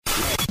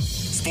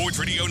Sports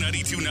Radio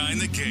 92.9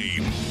 The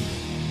Game.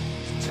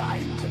 It's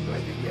time to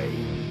play the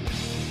game.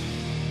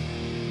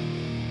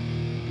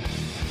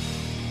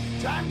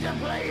 Time to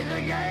play the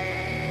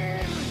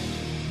game.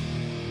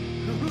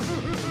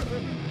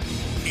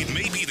 It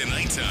may be the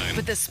nighttime.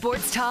 But the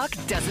sports talk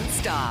doesn't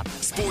stop.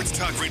 Sports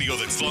talk radio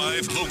that's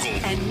live, local,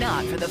 And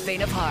not for the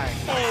faint of heart.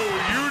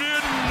 Oh, you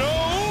didn't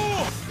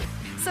know?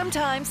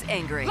 Sometimes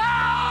angry.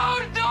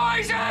 Loud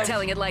noises!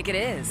 Telling it like it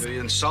is. You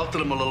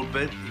insulted him a little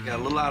bit. You got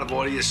a little out of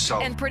order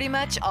yourself. And pretty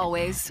much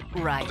always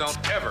right.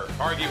 Don't ever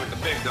argue with the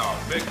big dog.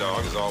 Big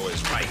dog is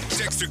always right.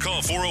 Text or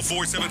call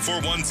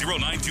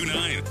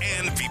 404-741-0929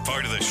 and be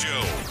part of the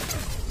show.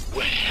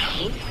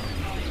 Well,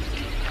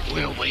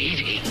 we're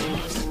waiting.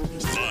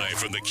 Live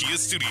from the Kia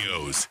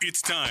Studios,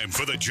 it's time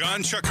for the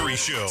John Chuckery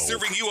Show.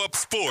 Serving you up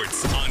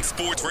sports on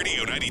Sports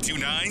Radio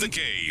 92.9 The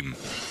Game.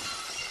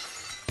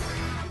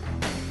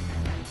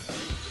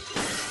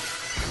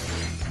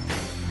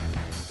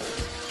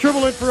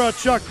 Triple in for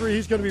Chuckery.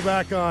 He's going to be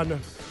back on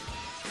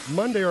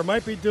Monday, or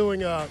might be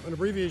doing an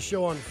abbreviated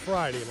show on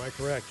Friday. Am I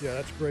correct? Yeah,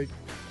 that's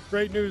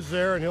great news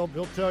there, and he'll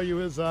tell you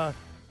his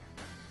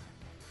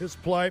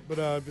plight. But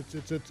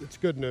it's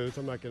good news.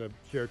 I'm not going to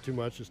share too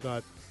much. It's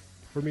not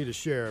for me to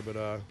share,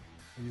 but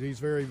he's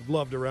very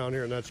loved around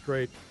here, and that's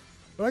great.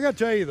 But I got to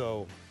tell you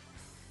though,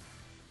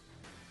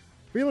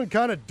 feeling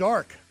kind of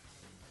dark.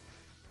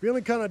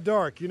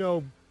 You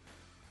know,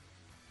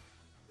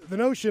 the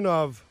notion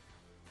of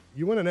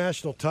you win a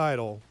national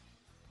title,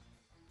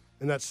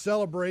 and that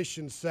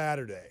celebration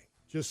Saturday,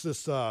 just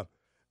this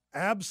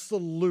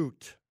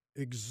absolute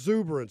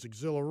exuberance,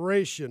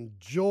 exhilaration,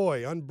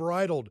 joy,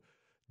 unbridled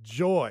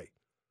joy.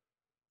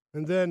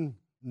 And then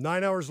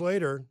 9 hours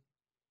later,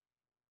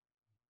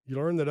 you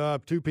learn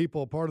that two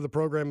people, part of the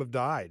program, have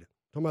died.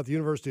 Talking about the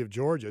University of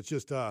Georgia. It's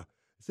just, it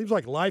seems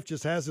like life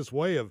just has this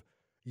way of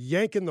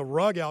yanking the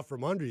rug out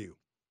from under you.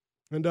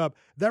 And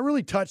that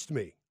really touched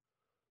me.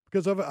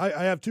 Because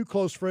I have two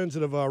close friends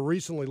that have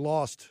recently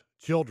lost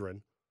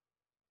children.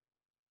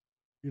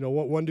 You know,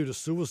 one due to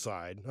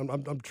suicide.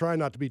 I'm trying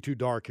not to be too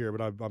dark here,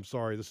 but I'm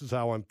sorry. This is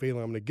how I'm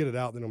feeling. I'm going to get it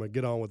out, and then I'm going to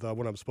get on with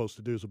what I'm supposed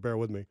to do, so bear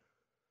with me.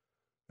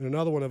 And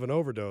another one of an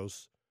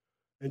overdose.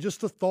 And just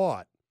the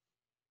thought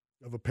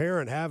of a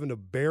parent having to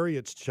bury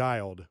its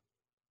child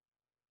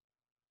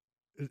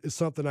is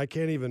something I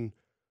can't even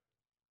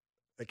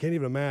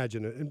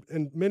imagine.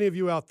 And many of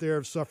you out there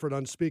have suffered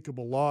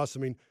unspeakable loss. I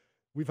mean,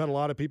 we've had a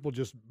lot of people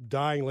just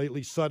dying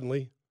lately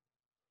suddenly.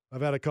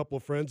 I've had a couple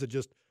of friends that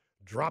just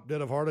dropped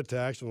dead of heart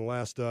attacks in the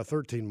last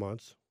 13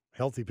 months,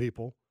 healthy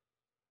people.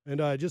 And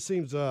it just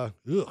seems, it's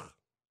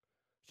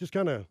just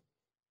kind of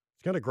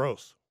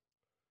gross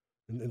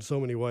in so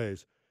many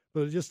ways.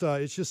 But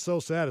it's just so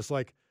sad. It's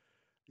like,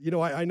 you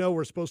know, I know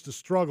we're supposed to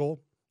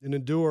struggle and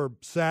endure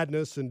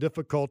sadness and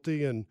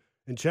difficulty and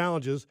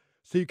challenges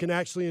so you can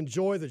actually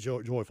enjoy the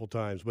joyful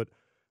times. But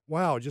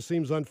wow, it just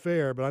seems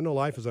unfair, but I know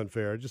life is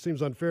unfair. It just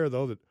seems unfair,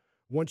 though, that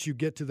once you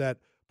get to that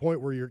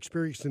point where you're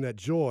experiencing that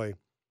joy,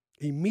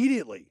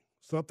 immediately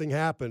something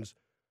happens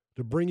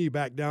to bring you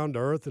back down to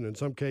earth, and in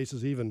some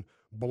cases even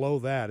below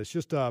that. It's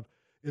just,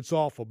 it's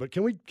awful. But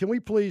can we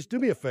please do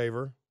me a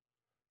favor?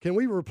 Can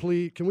we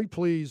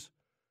please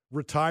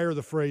retire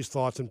the phrase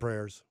thoughts and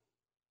prayers?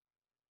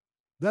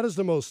 That is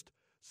the most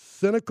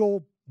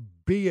cynical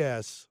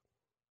BS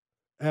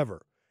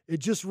ever.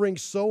 It just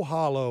rings so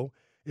hollow.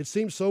 It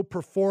seems so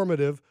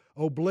performative,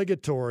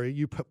 obligatory,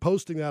 you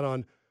posting that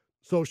on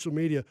social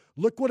media.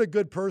 Look what a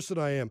good person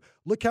I am.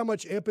 Look how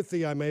much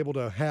empathy I'm able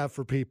to have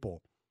for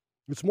people.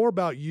 It's more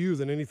about you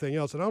than anything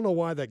else. And I don't know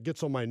why that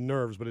gets on my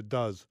nerves, but it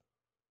does.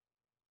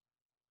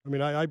 I mean,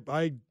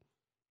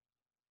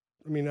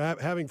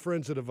 having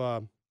friends that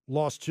have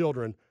lost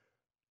children,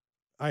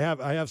 I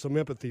have some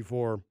empathy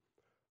for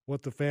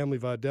what the family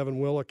of Devin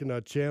Willock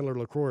and Chandler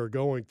LaCroix are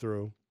going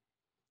through.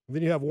 And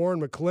then you have Warren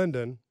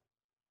McClendon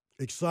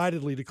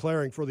excitedly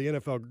declaring for the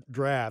NFL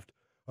draft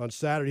on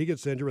Saturday. He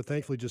gets injured, but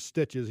thankfully just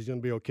stitches. He's going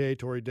to be okay.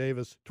 Tory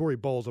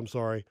Bowles,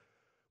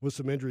 with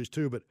some injuries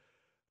too. But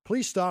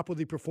please stop with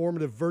the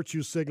performative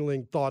virtue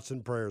signaling thoughts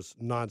and prayers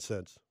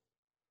nonsense.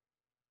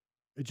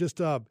 It just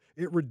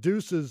it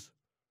reduces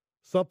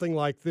something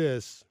like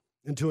this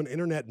into an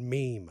internet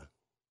meme.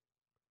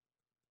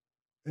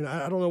 And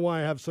I don't know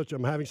why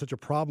I'm having such a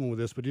problem with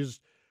this, but it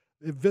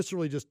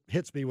viscerally just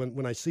hits me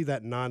when I see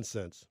that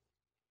nonsense.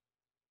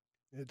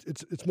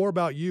 It's more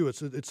about you.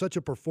 It's such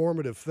a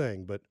performative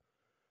thing, but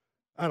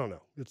I don't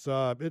know. It's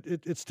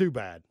too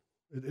bad.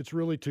 It's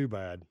really too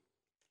bad.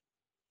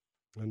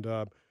 And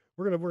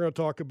we're gonna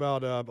talk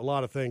about a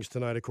lot of things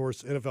tonight. Of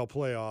course, NFL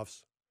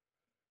playoffs.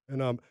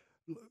 And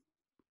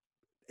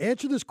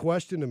answer this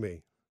question to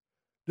me: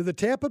 did the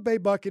Tampa Bay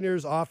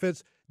Buccaneers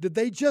offense, did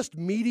they just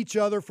meet each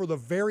other for the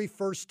very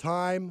first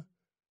time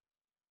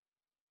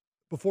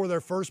before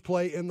their first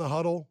play in the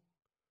huddle?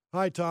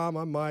 Hi, Tom.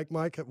 I'm Mike.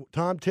 Mike.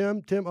 Tom.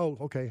 Tim. Oh,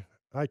 okay.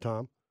 Hi,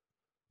 Tom.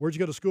 Where'd you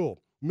go to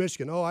school?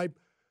 Michigan. Oh, I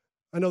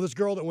know this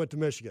girl that went to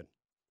Michigan.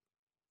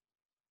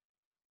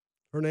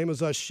 Her name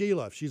is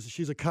Sheila.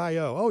 She's a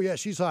Coyote. Oh, yeah,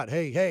 she's hot.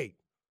 Hey.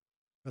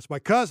 That's my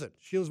cousin.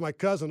 Sheila's my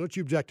cousin. Don't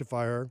you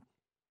objectify her.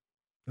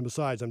 And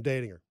besides, I'm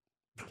dating her.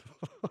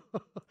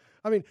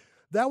 I mean,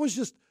 that was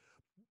just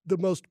the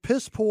most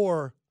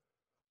piss-poor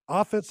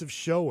offensive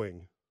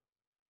showing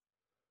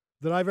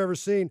that I've ever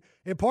seen.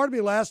 And part of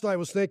me last night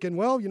was thinking,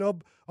 well, you know,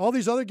 all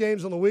these other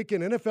games on the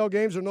weekend, NFL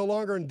games are no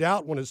longer in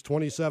doubt when it's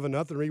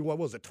 27-0. What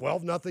was it,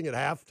 12-0 at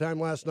halftime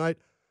last night?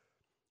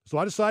 So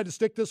I decided to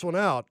stick this one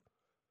out.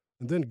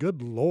 And then,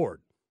 good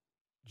Lord,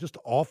 just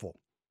awful.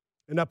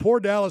 And that poor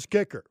Dallas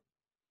kicker,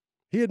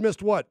 he had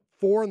missed,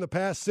 4 in the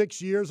past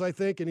 6 years, I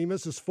think, and he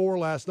misses 4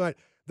 last night.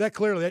 That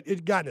clearly,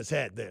 it got in his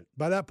head then.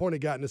 By that point, it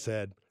got in his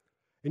head.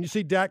 And you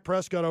see Dak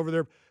Prescott over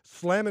there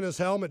slamming his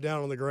helmet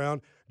down on the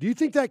ground. Do you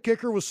think that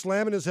kicker was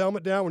slamming his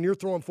helmet down when you're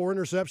throwing 4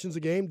 interceptions a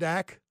game,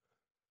 Dak?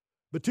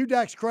 But to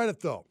Dak's credit,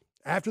 though,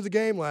 after the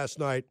game last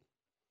night,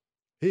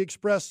 he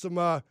expressed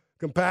some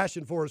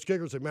compassion for his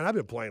kicker. He said, man, I've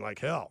been playing like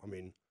hell. I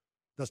mean,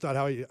 that's not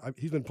how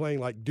he's been playing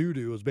like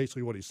doo-doo is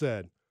basically what he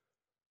said.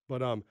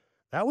 But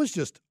that was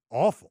just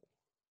awful.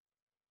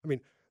 I mean,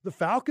 the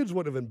Falcons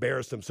wouldn't have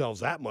embarrassed themselves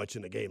that much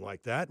in a game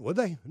like that, would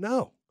they?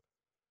 No.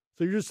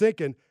 So you're just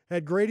thinking,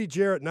 had Grady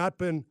Jarrett not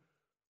been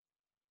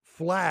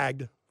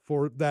flagged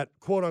for that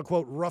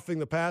quote-unquote roughing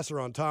the passer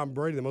on Tom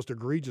Brady, the most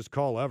egregious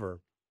call ever,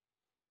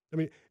 I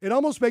mean, it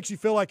almost makes you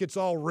feel like it's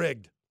all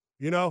rigged,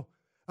 you know?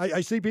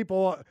 I see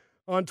people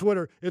on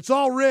Twitter, it's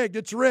all rigged,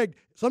 it's rigged.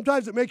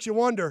 Sometimes it makes you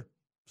wonder,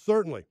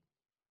 certainly.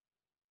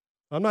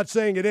 I'm not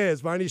saying it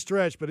is by any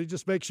stretch, but it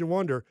just makes you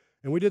wonder.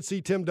 And we did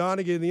see Tim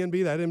Donaghy in the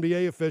NBA, that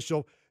NBA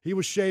official. He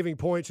was shaving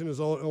points in his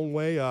own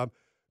way,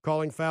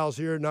 calling fouls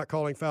here, not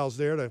calling fouls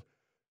there to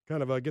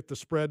kind of get the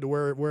spread to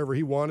wherever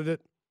he wanted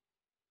it.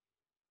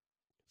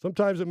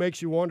 Sometimes it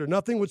makes you wonder.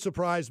 Nothing would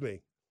surprise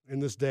me in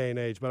this day and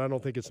age, but I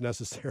don't think it's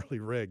necessarily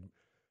rigged.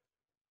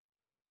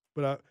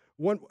 But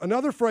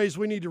another phrase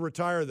we need to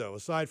retire, though,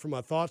 aside from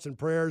my thoughts and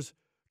prayers,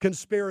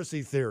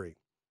 conspiracy theory.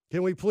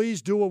 Can we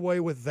please do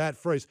away with that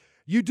phrase?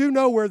 You do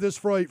know where this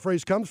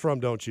phrase comes from,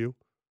 don't you?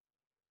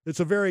 It's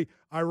a very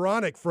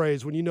ironic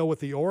phrase when you know what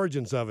the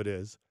origins of it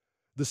is.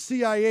 The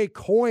CIA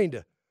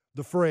coined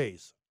the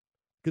phrase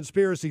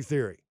conspiracy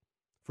theory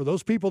for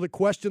those people that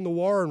questioned the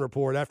Warren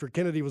report after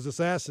Kennedy was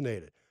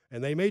assassinated.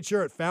 And they made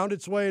sure it found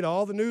its way to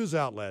all the news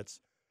outlets.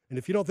 And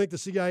if you don't think the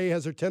CIA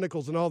has their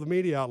tentacles in all the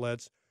media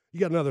outlets, you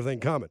got another thing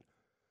coming.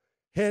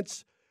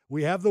 Hence,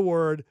 we have the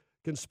word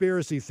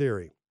conspiracy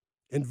theory,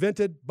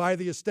 invented by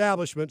the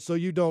establishment so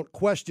you don't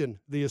question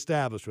the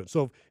establishment.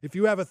 So if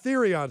you have a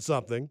theory on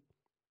something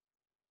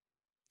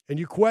and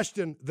you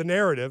question the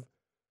narrative,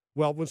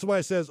 well, when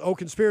somebody says, oh,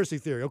 conspiracy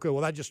theory, okay,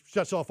 well, that just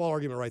shuts off all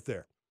argument right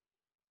there.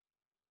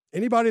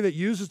 Anybody that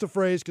uses the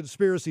phrase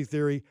conspiracy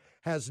theory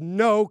has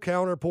no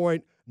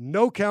counterpoint,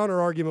 no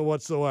counter-argument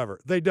whatsoever.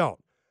 They don't.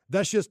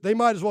 That's just, they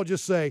might as well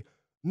just say,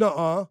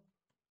 nuh-uh.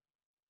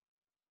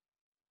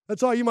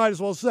 That's all you might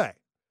as well say.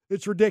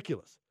 It's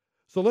ridiculous.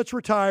 So let's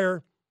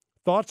retire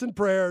thoughts and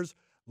prayers.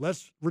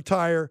 Let's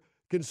retire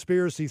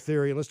conspiracy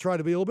theory, and let's try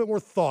to be a little bit more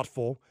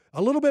thoughtful,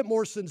 a little bit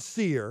more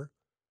sincere,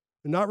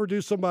 and not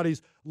reduce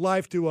somebody's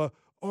life to a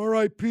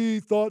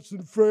R.I.P. thoughts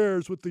and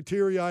prayers with the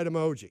teary-eyed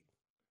emoji.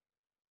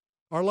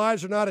 Our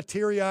lives are not a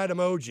teary-eyed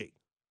emoji.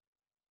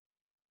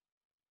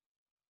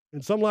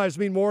 And some lives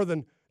mean more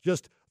than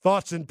just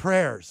thoughts and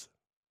prayers.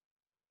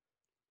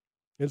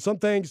 And some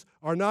things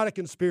are not a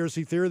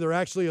conspiracy theory. They're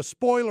actually a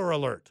spoiler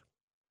alert,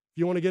 if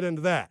you want to get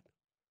into that.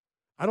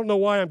 I don't know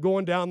why I'm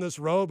going down this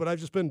road, but I've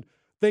just been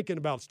thinking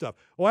about stuff.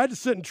 Well, I had to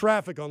sit in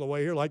traffic on the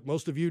way here, like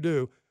most of you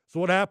do. So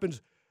what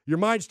happens? Your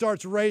mind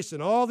starts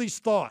racing, all these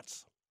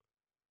thoughts.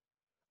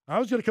 I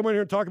was going to come in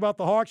here and talk about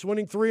the Hawks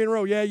winning 3 in a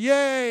row. Yeah,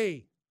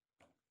 yay!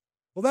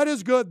 Well, that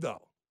is good,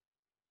 though.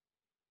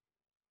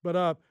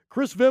 But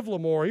Chris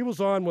Vivlamore, he was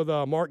on with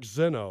Mark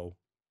Zeno.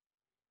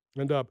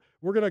 And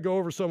we're going to go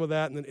over some of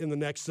that in the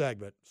next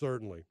segment,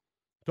 certainly.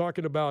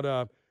 Talking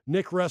about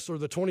Nick Ressler,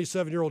 the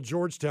 27-year-old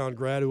Georgetown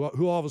grad,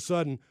 who all of a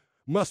sudden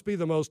must be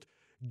the most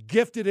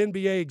gifted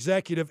NBA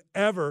executive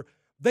ever.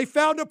 They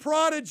found a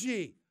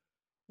prodigy.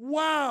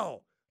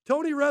 Wow.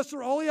 Tony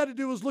Ressler, all he had to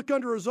do was look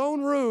under his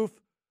own roof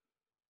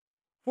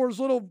for his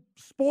little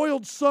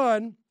spoiled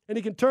son, and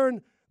he can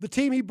turn the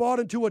team he bought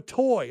into a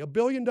toy, $1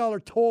 billion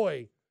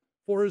toy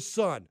for his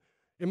son.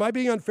 Am I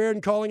being unfair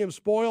in calling him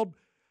spoiled?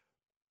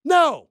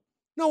 No,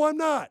 I'm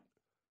not.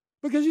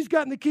 Because he's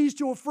gotten the keys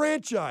to a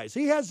franchise.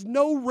 He has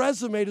no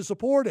resume to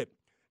support it.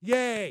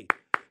 Yay.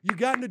 You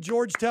got into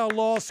Georgetown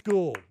Law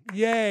School.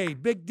 Yay,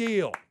 big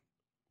deal.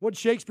 What'd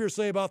Shakespeare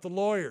say about the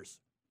lawyers?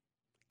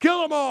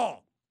 Kill them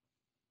all.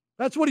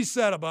 That's what he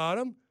said about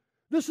him.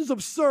 This is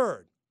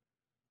absurd.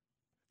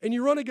 And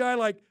you run a guy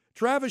like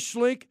Travis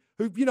Schlenk,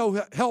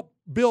 who, helped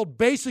build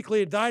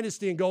basically a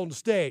dynasty in Golden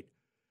State.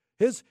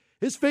 His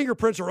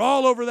fingerprints are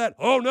all over that.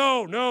 Oh,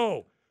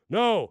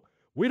 no.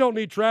 We don't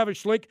need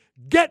Travis Schlenk.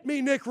 Get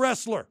me Nick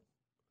Ressler.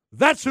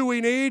 That's who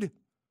we need.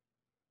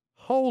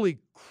 Holy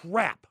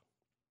crap.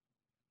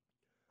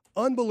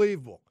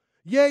 Unbelievable.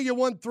 Yeah, you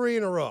won 3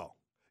 in a row.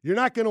 You're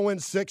not going to win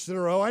 6 in a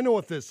row. I know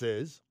what this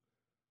is.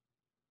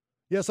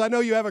 Yes, I know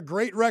you have a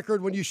great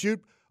record when you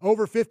shoot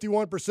over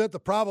 51%. The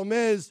problem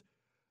is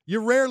you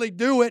rarely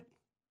do it.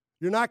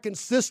 You're not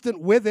consistent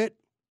with it.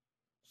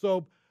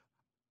 So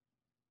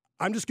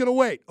I'm just going to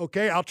wait,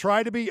 okay? I'll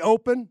try to be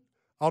open.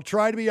 I'll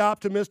try to be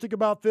optimistic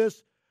about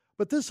this.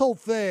 But this whole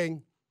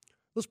thing,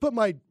 let's put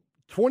my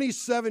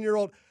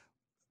 27-year-old,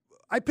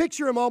 I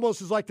picture him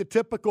almost as like the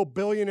typical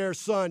billionaire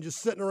son just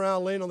sitting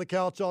around laying on the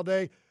couch all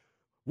day.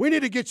 We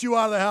need to get you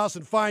out of the house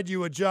and find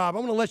you a job.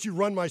 I'm going to let you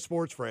run my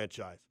sports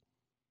franchise.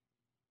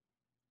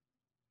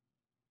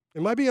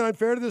 Am I being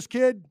unfair to this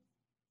kid?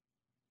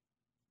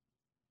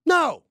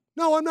 No,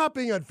 I'm not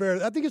being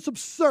unfair. I think it's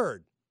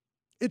absurd.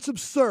 It's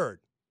absurd.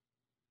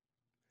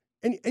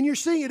 And you're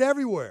seeing it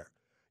everywhere.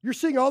 You're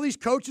seeing all these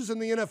coaches in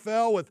the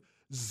NFL with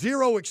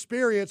zero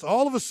experience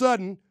all of a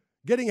sudden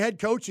getting head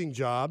coaching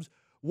jobs.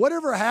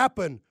 Whatever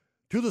happened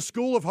to the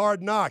School of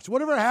Hard Knocks?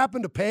 Whatever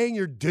happened to paying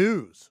your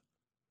dues?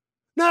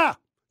 Nah,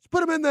 let's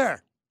put them in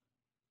there.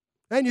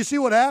 And you see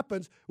what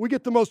happens. We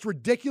get the most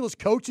ridiculous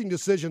coaching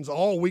decisions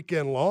all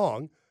weekend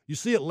long. You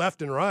see it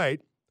left and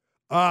right.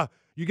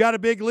 You got a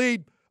big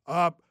lead.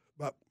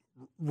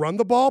 Run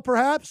the ball,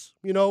 perhaps,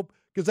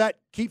 because that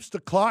keeps the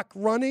clock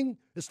running.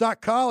 It's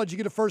not college. You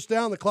get a first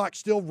down, the clock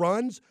still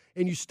runs,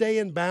 and you stay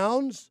in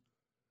bounds.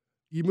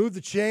 You move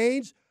the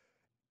chains,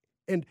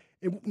 and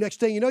next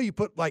thing you know, you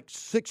put like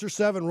 6 or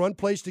 7 run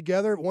plays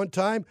together at one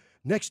time.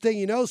 Next thing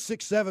you know,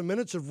 6-7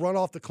 minutes have run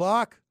off the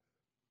clock.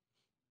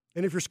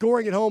 And if you're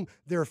scoring at home,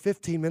 there are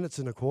 15 minutes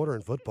in a quarter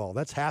in football.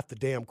 That's half the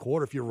damn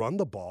quarter if you run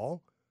the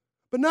ball.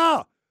 But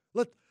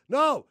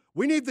no,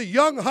 we need the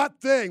young, hot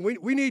thing.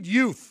 We need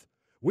youth.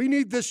 We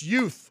need this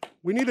youth.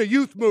 We need a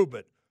youth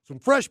movement, some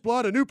fresh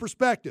blood, a new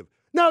perspective.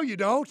 No, you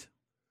don't.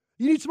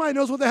 You need somebody who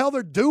knows what the hell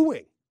they're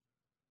doing.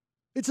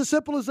 It's as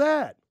simple as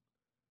that.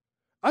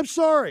 I'm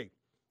sorry.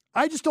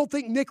 I just don't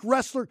think Nick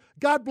Ressler,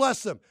 God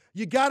bless him,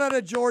 you got out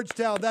of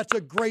Georgetown. That's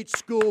a great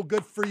school.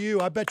 Good for you.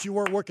 I bet you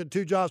weren't working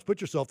 2 jobs,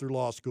 put yourself through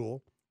law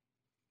school.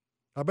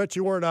 I bet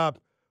you weren't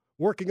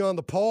working on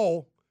the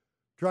pole,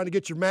 trying to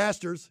get your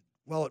master's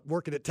while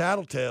working at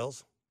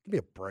Tattletales. Give me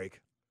a break.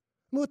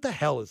 I mean, what the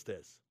hell is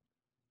this?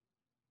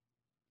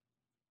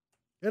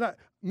 And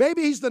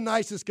maybe he's the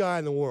nicest guy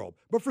in the world,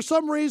 but for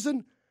some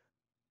reason,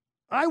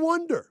 I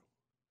wonder.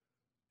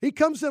 He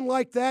comes in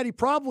like that. He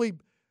probably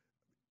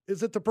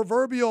is it the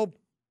proverbial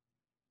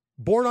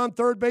born on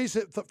third base,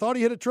 thought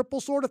he hit a triple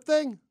sort of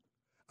thing?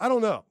 I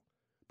don't know.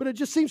 But it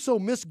just seems so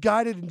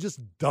misguided and just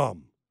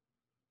dumb.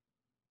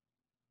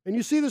 And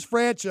you see this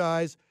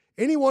franchise,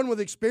 anyone with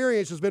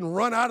experience has been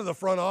run out of the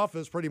front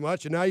office pretty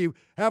much, and now you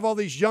have all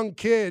these young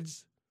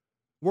kids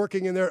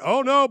working in there.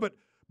 Oh, no,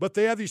 but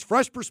they have these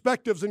fresh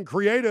perspectives and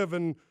creative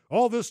and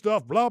all this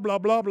stuff, blah, blah,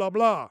 blah, blah,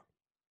 blah.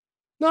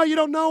 No, you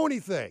don't know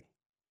anything.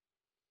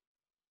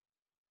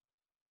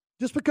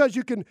 Just because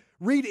you can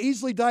read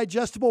easily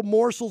digestible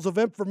morsels of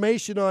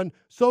information on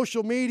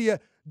social media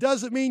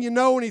doesn't mean you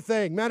know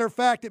anything. Matter of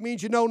fact, it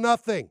means you know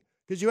nothing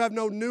because you have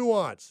no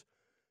nuance.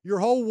 Your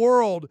whole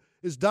world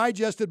is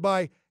digested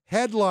by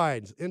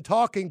headlines and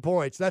talking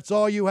points. That's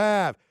all you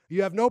have.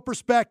 You have no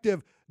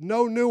perspective,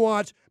 no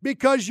nuance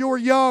because you're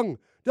young.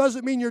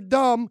 Doesn't mean you're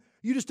dumb.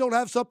 You just don't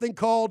have something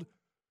called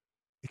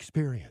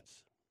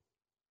experience.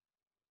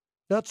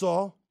 That's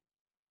all.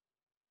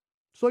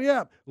 So,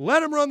 yeah,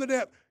 let him run the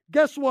damn.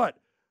 Guess what?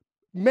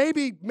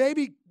 Maybe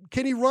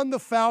can he run the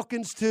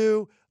Falcons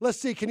too? Let's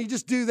see. Can he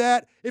just do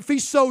that? If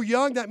he's so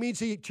young, that means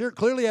he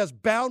clearly has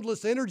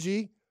boundless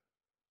energy.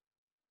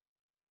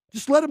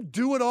 Just let him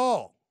do it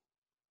all.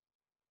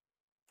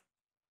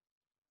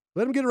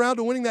 Let him get around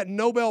to winning that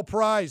Nobel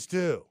Prize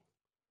too.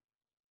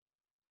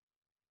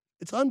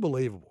 It's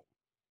unbelievable.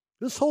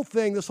 This whole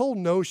thing, this whole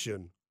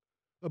notion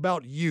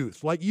about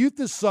youth, like youth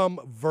is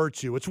some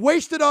virtue. It's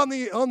wasted on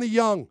the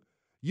young.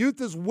 Youth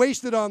is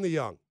wasted on the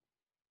young.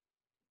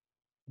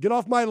 Get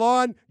off my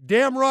lawn?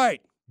 Damn right.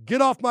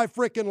 Get off my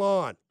freaking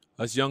lawn.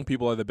 Us young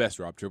people are the best,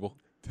 Rob Tribble.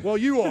 Well,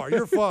 you are.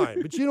 You're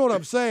fine. But you know what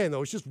I'm saying,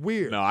 though. It's just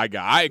weird. No, I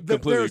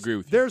completely agree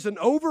with you. There's an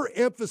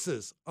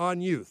overemphasis on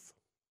youth.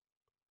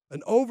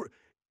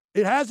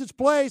 It has its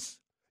place.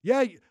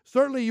 Yeah,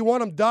 certainly you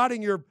want them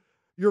dotting your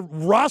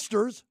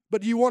rosters,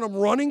 but do you want them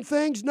running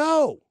things?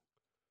 No.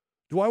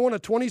 Do I want a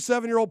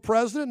 27-year-old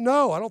president?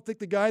 No. I don't think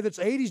the guy that's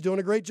 80 is doing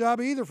a great job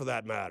either, for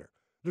that matter.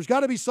 There's got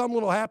to be some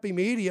little happy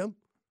medium.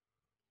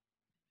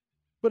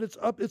 But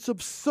it's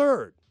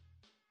absurd.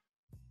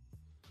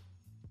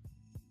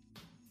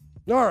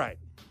 All right.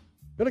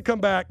 Going to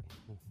come back.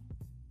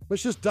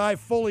 Let's just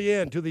dive fully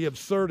into the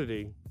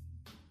absurdity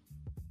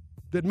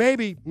that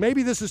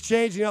maybe this is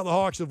changing out. The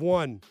Hawks have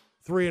won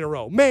 3 in a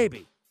row.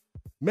 Maybe.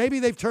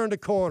 Maybe they've turned a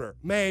corner.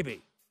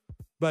 Maybe.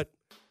 But,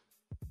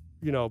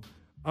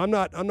 I'm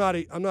not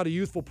a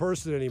youthful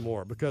person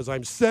anymore because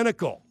I'm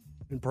cynical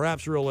and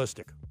perhaps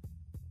realistic.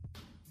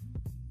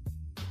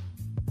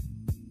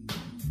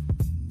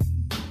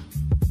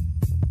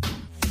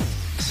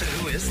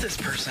 Who is this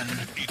person?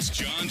 It's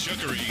John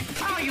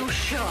Chuckery. Are you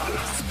sure?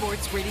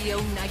 Sports Radio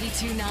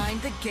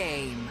 92.9 The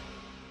Game.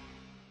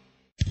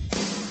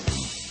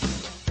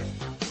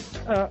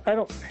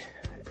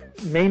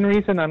 Main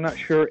reason, I'm not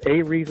sure.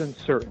 A reason,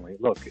 certainly.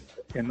 Look,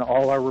 in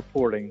all our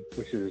reporting,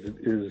 which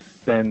is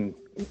been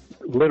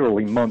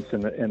literally months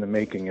in the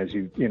making, as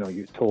you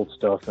told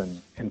stuff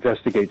and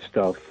investigate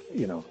stuff.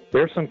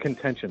 There's some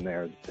contention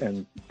there,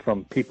 and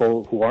from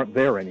people who aren't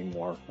there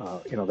anymore.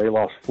 They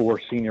lost 4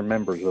 senior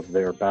members of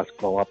their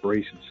basketball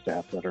operations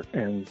staff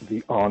and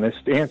the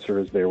honest answer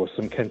is there was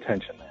some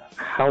contention there.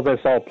 How this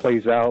all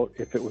plays out,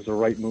 if it was the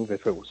right move,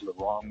 if it was the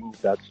wrong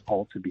move, that's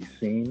all to be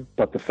seen.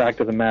 But the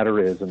fact of the matter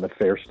is, and the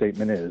fair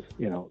statement is,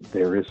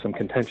 there is some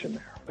contention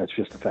there. That's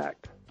just a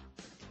fact.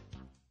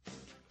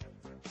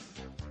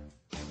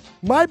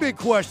 My big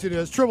question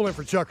is, Triple in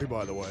for Chuckery,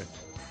 by the way.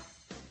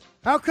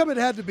 How come it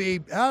had to be,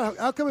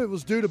 how come it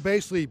was due to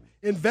basically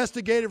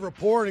investigative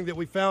reporting that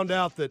we found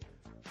out that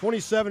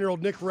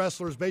 27-year-old Nick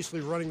Ressler is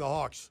basically running the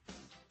Hawks?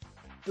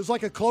 It was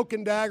like a cloak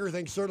and dagger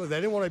thing, certainly. They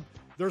didn't want to,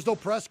 there's no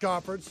press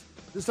conference.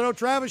 They said,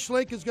 Travis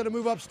Schlenk is going to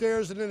move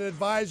upstairs in an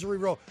advisory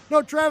role.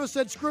 No, Travis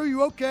said, screw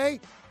you, okay.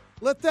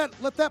 Let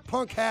that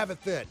punk have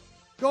it then.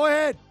 Go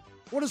ahead.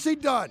 What has he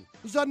done?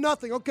 He's done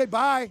nothing. Okay,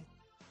 bye.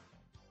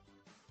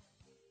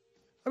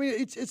 I mean,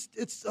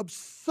 it's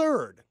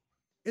absurd.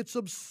 It's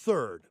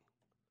absurd.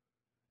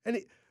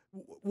 And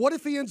what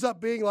if he ends up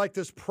being like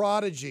this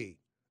prodigy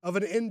of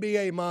an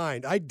NBA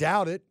mind? I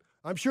doubt it.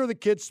 I'm sure the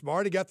kid's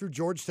smart. He got through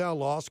Georgetown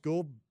Law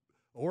School,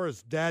 or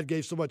his dad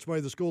gave so much money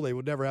to the school they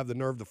would never have the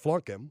nerve to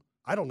flunk him.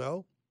 I don't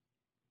know.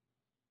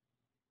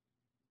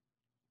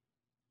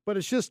 But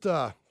it's just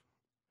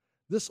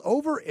this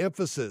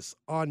overemphasis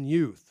on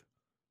youth.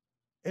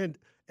 And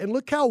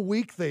look how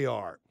weak they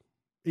are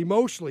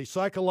emotionally,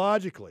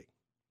 psychologically.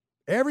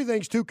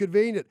 Everything's too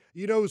convenient.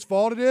 You know whose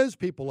fault it is?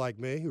 People like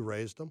me who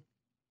raised them.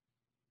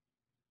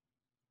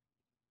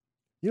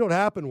 You know what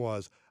happened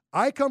was,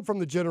 I come from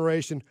the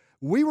generation,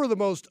 we were the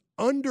most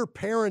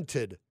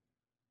underparented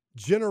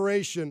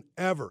generation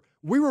ever.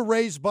 We were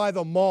raised by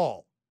the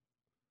mall.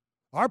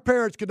 Our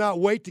parents could not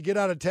wait to get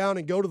out of town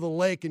and go to the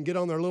lake and get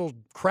on their little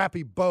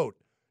crappy boat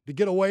to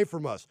get away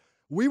from us.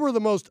 We were the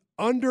most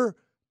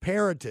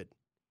underparented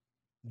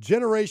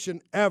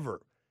generation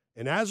ever.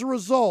 And as a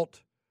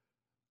result,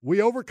 we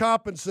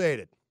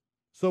overcompensated.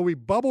 So we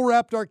bubble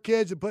wrapped our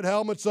kids and put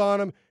helmets on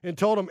them and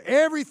told them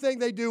everything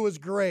they do is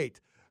great.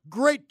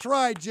 Great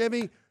try,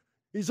 Jimmy.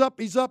 He's up.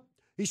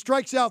 He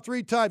strikes out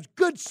 3 times.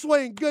 Good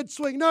swing.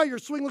 No, your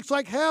swing looks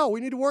like hell. We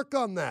need to work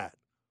on that.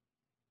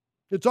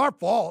 It's our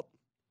fault.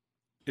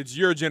 It's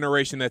your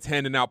generation that's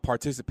handing out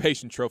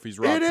participation trophies,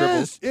 Rob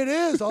Tribble. It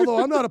is.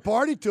 Although I'm not a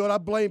party to it, I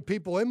blame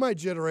people in my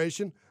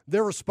generation,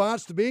 their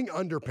response to being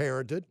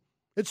underparented.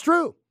 It's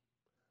true.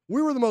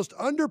 We were the most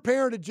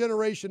underparented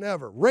generation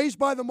ever, raised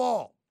by them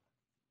all,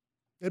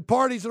 at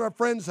parties at our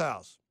friend's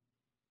house.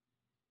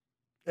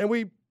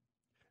 And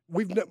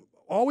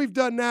all we've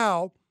done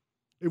now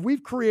is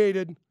we've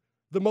created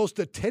the most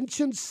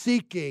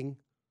attention-seeking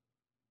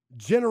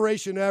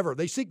generation ever.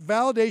 They seek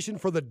validation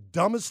for the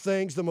dumbest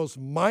things, the most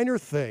minor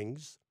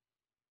things.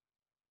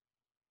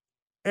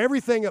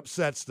 Everything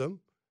upsets them.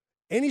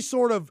 Any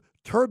sort of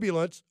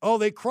turbulence,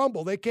 they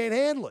crumble. They can't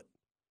handle it.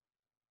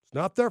 It's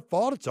not their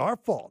fault. It's our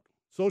fault.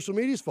 Social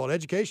media's fault.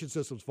 Education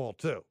system's fault,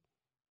 too.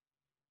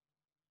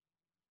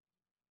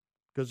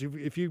 Because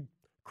if you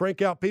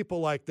crank out people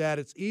like that,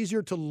 it's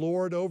easier to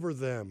lord over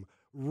them,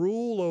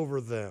 rule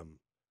over them,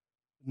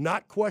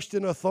 not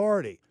question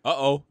authority.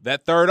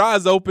 That third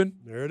eye's open.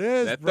 There it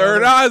is, That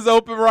third eye's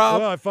open, Rob.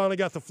 Well, I finally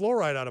got the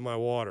fluoride out of my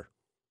water.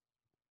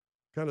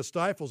 Kind of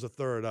stifles a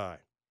third eye.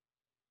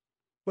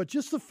 But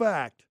just the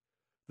fact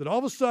that all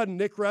of a sudden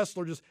Nick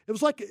Ressler it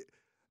was like,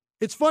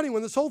 it's funny,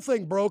 when this whole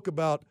thing broke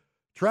about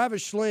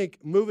Travis Schlenk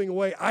moving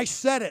away, I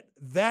said it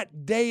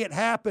that day it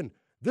happened.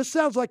 This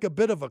sounds like a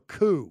bit of a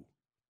coup.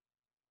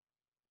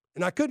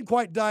 And I couldn't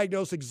quite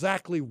diagnose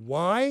exactly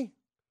why.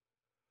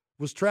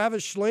 Was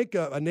Travis Schlenk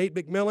a Nate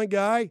McMillan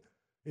guy?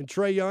 And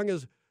Trae Young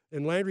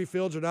and Landry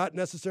Fields are not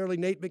necessarily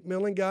Nate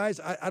McMillan guys?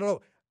 I don't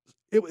know.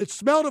 It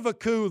smelled of a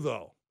coup,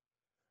 though.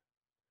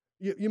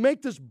 You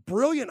make this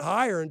brilliant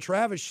hire in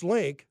Travis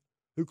Schlenk,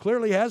 who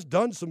clearly has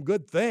done some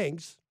good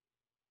things,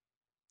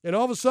 and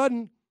all of a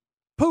sudden,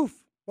 poof,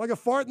 like a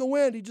fart in the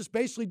wind, he just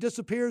basically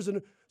disappears.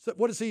 And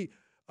what is he,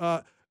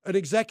 an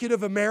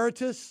executive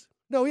emeritus?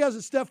 No, he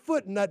hasn't stepped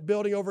foot in that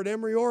building over at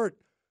Emory or at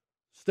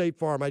State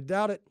Farm. I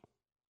doubt it.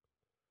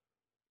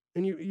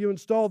 And you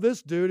install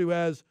this dude who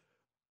has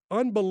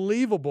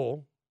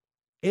unbelievable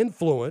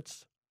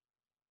influence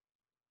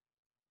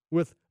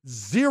with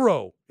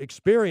zero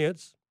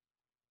experience.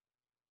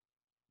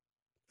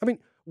 I mean,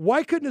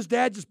 why couldn't his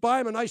dad just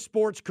buy him a nice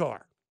sports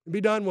car and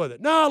be done with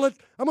it? No, I'm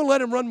going to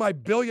let him run my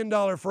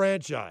billion-dollar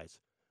franchise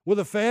with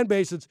a fan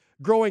base that's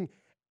growing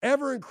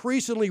ever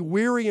increasingly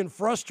weary and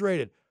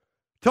frustrated.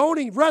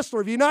 Tony Ressler,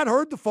 have you not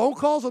heard the phone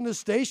calls on this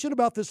station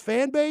about this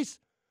fan base?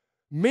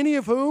 Many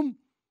of whom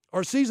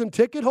are season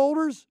ticket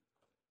holders,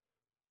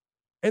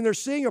 and they're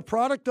seeing a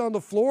product on the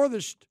floor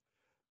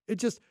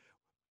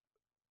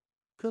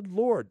good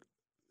Lord.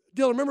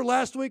 Dylan, remember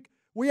last week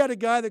we had a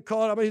guy that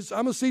called.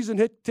 I'm a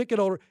season ticket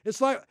holder.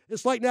 It's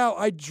like now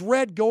I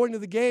dread going to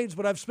the games,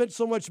 but I've spent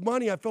so much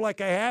money, I feel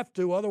like I have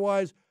to.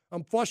 Otherwise,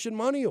 I'm flushing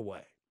money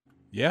away.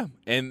 Yeah,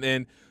 and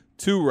then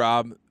too,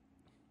 Rob,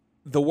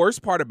 the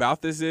worst part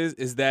about this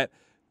is that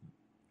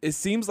it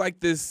seems like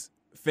this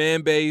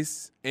fan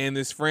base and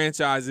this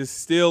franchise is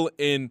still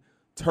in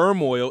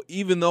turmoil,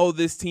 even though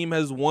this team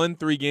has won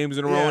 3 games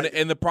in a row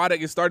and the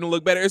product is starting to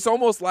look better. It's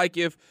almost like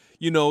if,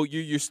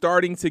 you're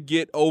starting to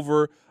get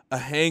over a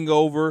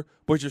hangover,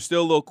 but you're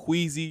still a little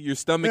queasy. Your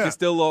stomach is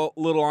still a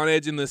little on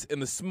edge, and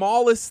the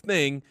smallest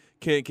thing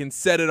can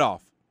set it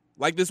off.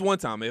 Like this one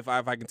time, if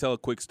I can tell a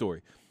quick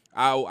story.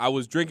 I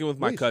was drinking with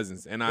my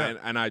cousins, and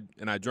I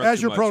drank as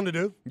too you're much. prone to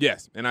do.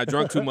 Yes, and I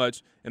drank too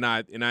much, and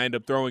I ended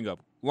up throwing up.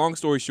 Long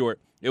story short,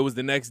 it was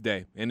the next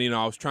day, and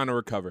I was trying to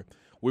recover.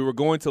 We were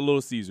going to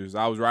Little Caesars.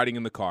 I was riding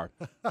in the car,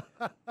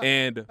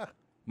 and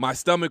my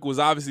stomach was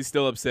obviously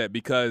still upset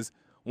because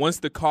once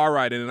the car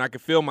ride ended, I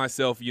could feel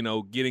myself,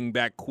 getting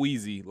back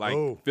queasy,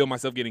 feel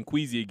myself getting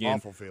queasy again.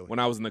 Awful feeling. When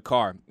I was in the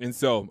car, and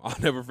so I'll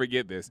never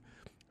forget this.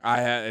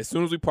 As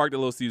soon as we parked at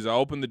Little Caesars, I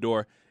opened the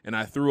door, and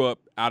I threw up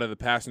out of the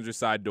passenger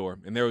side door.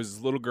 And there was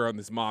this little girl and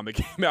this mom that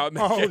came out.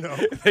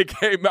 And they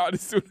came out as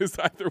soon as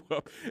I threw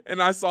up.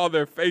 And I saw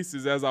their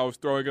faces as I was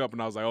throwing up,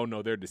 and I was like, oh,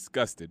 no, they're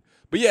disgusted.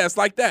 But, yeah, it's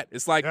like that.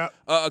 It's like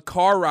a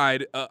car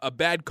ride, a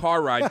bad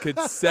car ride could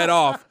set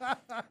off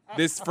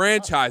this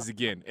franchise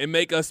again and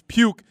make us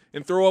puke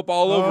and throw up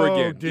all over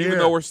again, even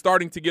though we're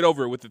starting to get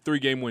over it with the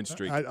 3-game win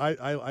streak.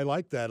 I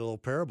like that little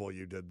parable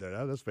you did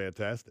there. That's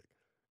fantastic.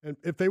 And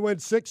if they win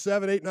 6,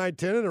 7, 8, 9,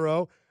 10 in a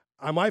row,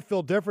 I might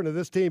feel different if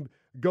this team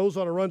goes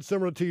on a run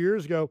similar to 2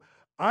 years ago.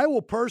 I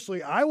will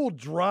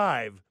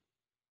drive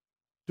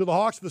to the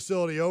Hawks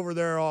facility over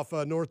there off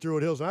North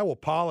Druid Hills, and I will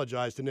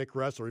apologize to Nick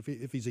Ressler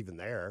if he's even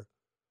there.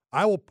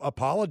 I will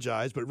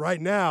apologize, but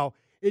right now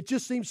it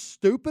just seems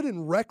stupid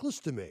and reckless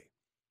to me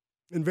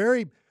and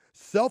very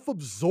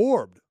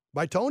self-absorbed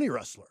by Tony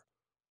Ressler.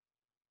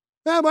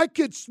 My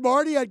kid's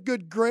smart. He had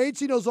good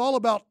grades. He knows all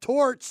about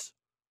torts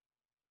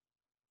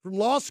from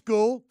law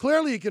school.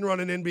 Clearly he can run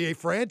an NBA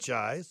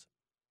franchise.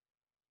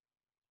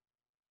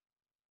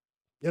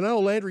 And I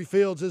know Landry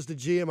Fields is the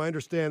GM. I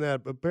understand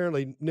that. But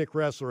apparently Nick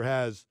Ressler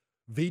has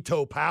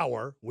veto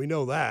power. We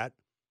know that.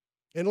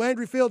 And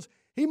Landry Fields,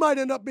 he might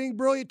end up being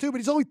brilliant too, but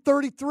he's only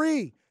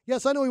 33.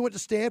 Yes, I know he went to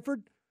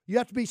Stanford. You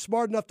have to be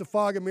smart enough to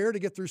fog a mirror to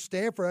get through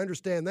Stanford. I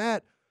understand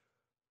that.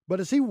 But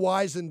has he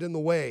wizened in the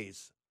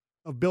ways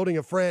of building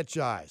a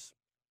franchise?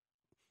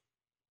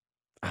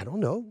 I don't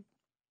know.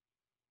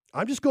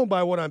 I'm just going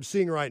by what I'm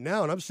seeing right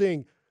now, and I'm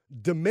seeing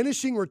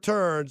diminishing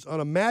returns on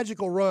a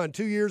magical run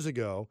 2 years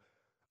ago.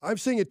 I'm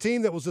seeing a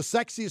team that was the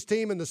sexiest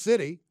team in the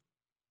city.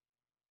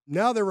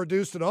 Now they're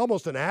reduced to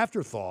almost an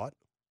afterthought.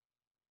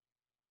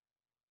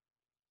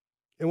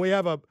 And we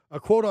have a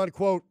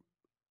quote-unquote,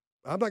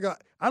 I don't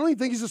even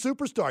think he's a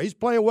superstar. He's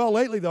playing well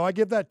lately, though. I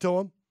give that to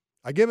him.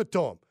 I give it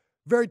to him.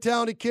 Very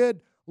talented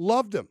kid.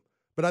 Loved him.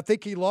 But I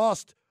think he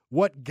lost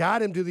what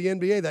got him to the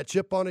NBA, that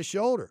chip on his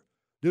shoulder,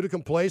 due to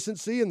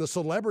complacency and the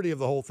celebrity of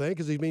the whole thing,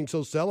 because he's being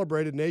so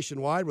celebrated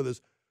nationwide with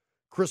his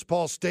Chris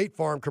Paul State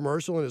Farm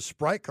commercial and his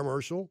Sprite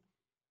commercial,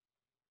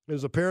 and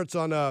his appearance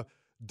on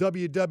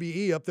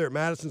WWE up there at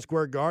Madison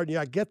Square Garden.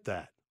 Yeah, I get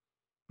that.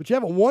 But you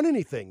haven't won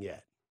anything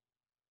yet.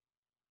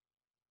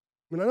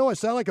 I mean, I know I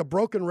sound like a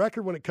broken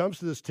record when it comes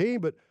to this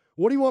team, but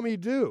what do you want me to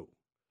do?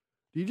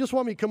 Do you just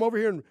want me to come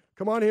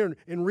on here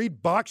and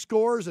read box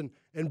scores and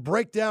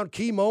break down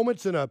key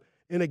moments in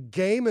a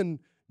game in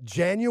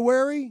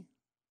January?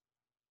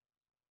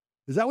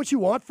 Is that what you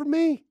want from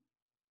me?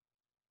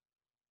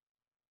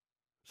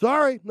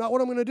 Sorry, not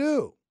what I'm going to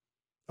do.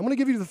 I'm going to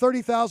give you the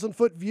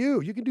 30,000-foot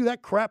view. You can do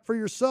that crap for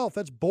yourself.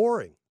 That's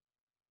boring.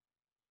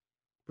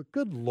 But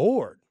good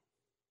Lord.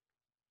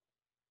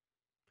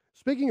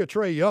 Speaking of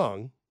Trae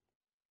Young,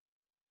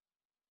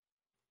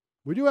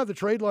 we do have the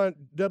trade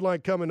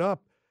deadline coming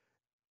up.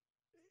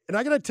 And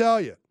I got to tell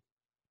you,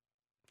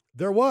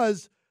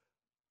 there's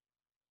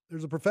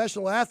a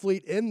professional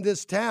athlete in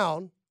this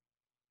town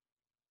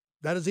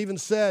that has even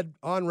said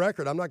on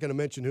record, I'm not going to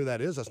mention who that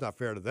is. That's not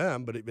fair to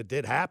them, but it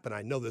did happen.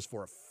 I know this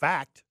for a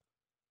fact.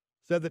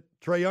 Said that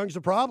Trae Young's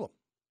a problem.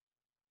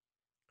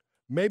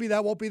 Maybe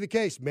that won't be the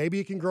case. Maybe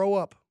he can grow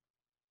up.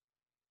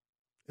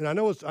 And I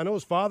know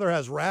his father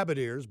has rabbit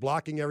ears,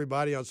 blocking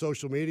everybody on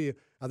social media.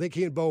 I think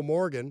he and Bo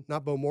Morgan,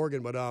 not Bo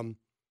Morgan, but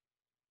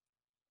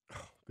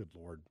good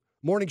Lord,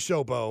 Morning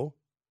Show Bo.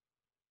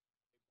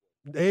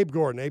 Abe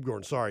Gordon.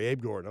 I'm sorry.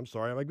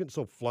 I'm getting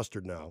so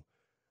flustered now.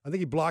 I think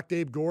he blocked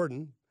Abe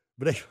Gordon,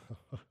 but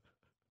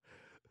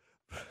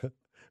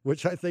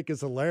which I think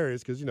is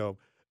hilarious because,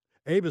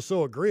 Abe is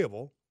so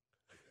agreeable.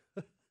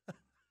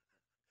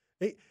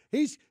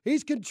 He's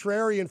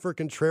contrarian for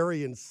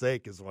contrarian's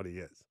sake is what he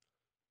is.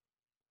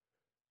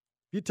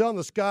 You tell him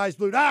the sky's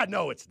blue.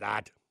 No, it's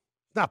not.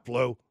 It's not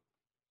blue.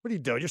 What are you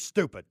doing? You're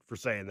stupid for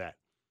saying that.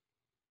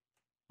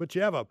 But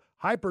you have a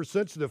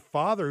hypersensitive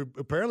father who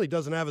apparently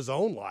doesn't have his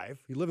own life.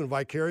 He's living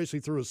vicariously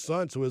through his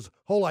son, so his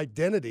whole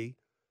identity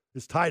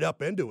is tied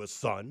up into his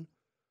son.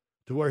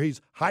 to where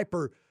he's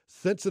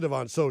hypersensitive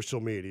on social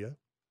media.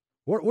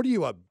 What are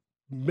you, a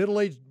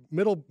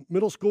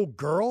middle school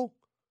girl?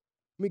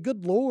 I mean,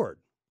 good Lord.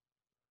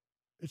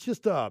 It's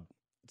just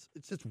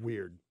it's just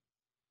weird.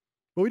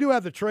 But we do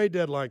have the trade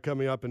deadline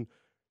coming up, and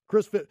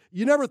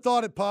you never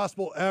thought it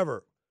possible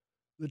ever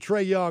that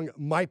Trae Young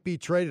might be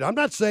traded. I'm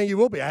not saying you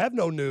will be. I have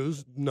no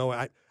news. No,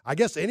 I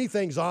guess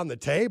anything's on the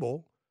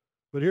table.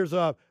 But here's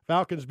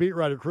Falcons beat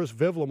writer Chris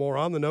Vivlamore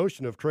on the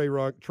notion of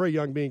Trae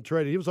Young being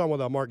traded. He was on with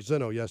Mark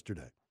Zeno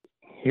yesterday.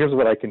 Here's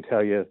what I can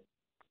tell you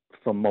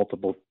from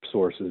multiple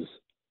sources.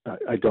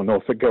 I don't know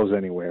if it goes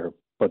anywhere,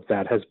 but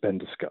that has been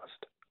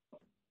discussed.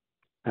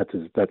 That's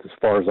as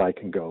far as I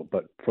can go,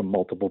 but from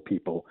multiple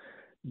people.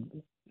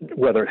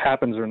 Whether it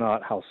happens or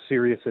not, how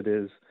serious it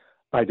is,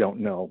 I don't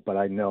know, but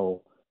I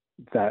know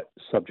that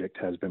subject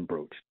has been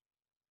broached.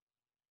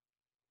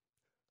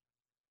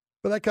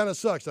 But that kind of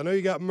sucks. I know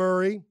you got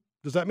Murray.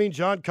 Does that mean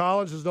John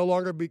Collins is no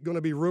longer going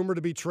to be rumored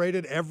to be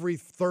traded every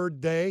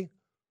third day?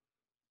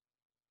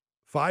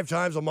 5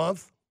 times a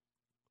month?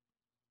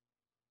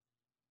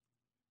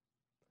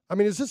 I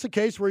mean, is this a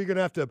case where you're going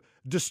to have to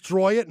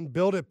destroy it and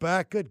build it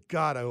back? Good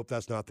God, I hope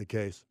that's not the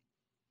case.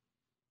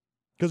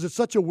 Because it's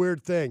such a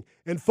weird thing.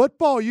 In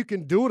football, you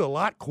can do it a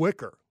lot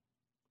quicker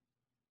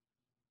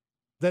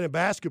than in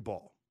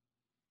basketball.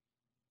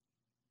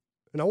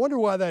 And I wonder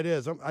why that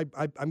is.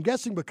 I'm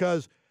guessing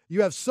because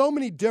you have so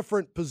many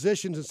different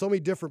positions and so many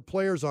different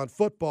players on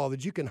football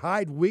that you can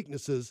hide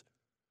weaknesses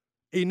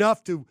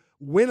enough to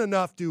win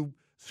enough to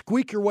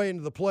squeak your way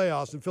into the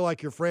playoffs and feel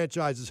like your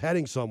franchise is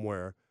heading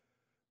somewhere.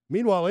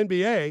 Meanwhile,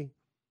 NBA,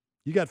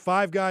 you got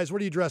 5 guys. What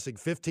are you dressing?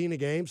 15 a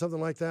game, something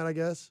like that, I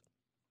guess?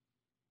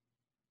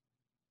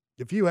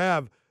 If you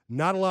have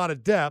not a lot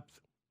of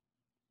depth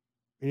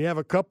and you have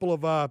a couple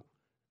of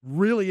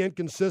really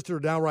inconsistent or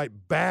downright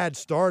bad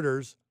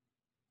starters,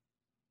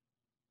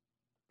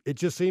 it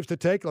just seems to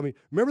take. I mean,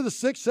 remember the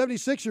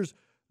 76ers?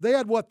 They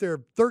had their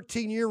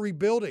 13-year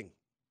rebuilding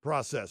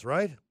process,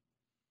 right?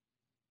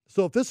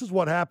 So if this is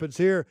what happens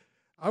here,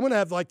 I'm going to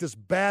have like this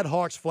bad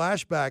Hawks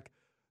flashback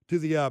to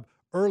the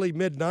early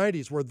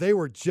mid-'90s where they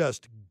were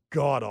just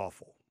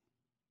god-awful.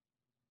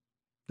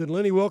 Then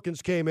Lenny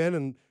Wilkins came in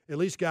and at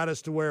least got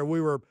us to where we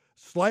were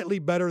slightly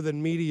better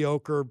than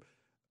mediocre,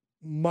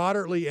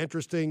 moderately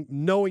interesting,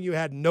 knowing you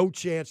had no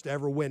chance to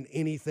ever win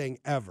anything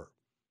ever.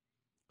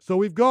 So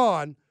we've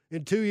gone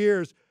in 2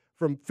 years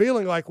from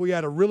feeling like we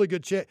had a really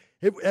good chance.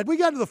 Had we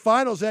got to the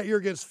finals that year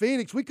against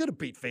Phoenix, we could have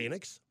beat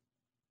Phoenix.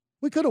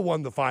 We could have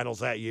won the finals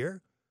that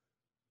year.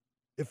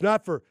 If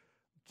not for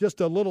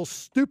just a little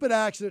stupid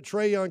accident,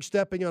 Trae Young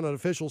stepping on an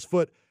official's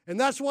foot. And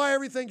that's why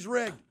everything's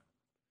rigged.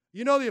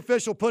 You know the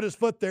official put his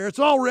foot there. It's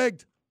all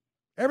rigged.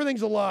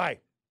 Everything's a lie,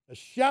 a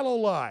shallow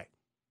lie.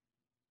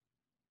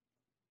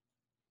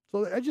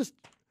 So this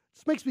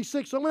makes me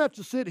sick. So I'm going to have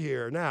to sit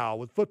here now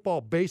with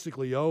football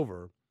basically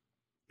over.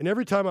 And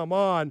every time I'm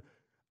on,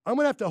 I'm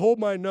going to have to hold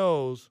my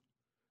nose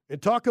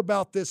and talk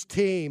about this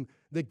team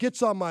that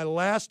gets on my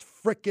last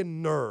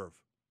frickin' nerve.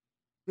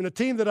 And a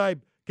team that I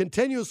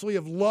continuously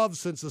have loved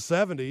since the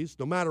 70s,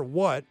 no matter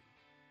what.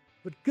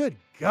 But good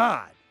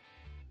God,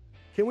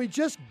 can we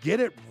just get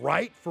it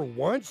right for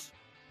once?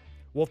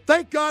 Well,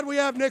 thank God we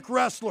have Nick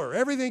Ressler.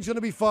 Everything's going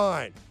to be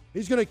fine.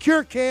 He's going to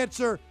cure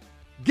cancer,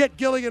 get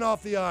Gilligan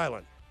off the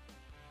island.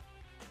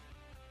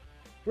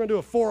 We're going to do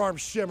a forearm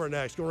shimmer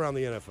next, go around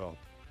the NFL.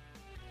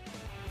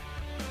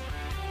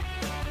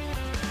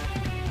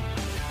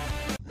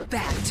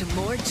 Back to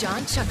more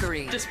John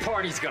Chuckery. This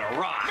party's gonna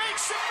rock. Make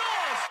some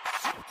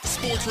noise!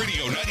 Sports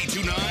Radio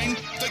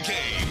 92.9, The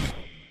Game.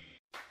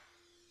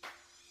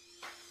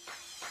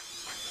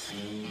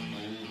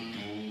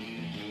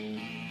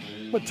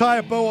 I'm going to tie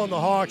a bow on the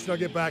Hawks, and I'll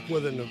get back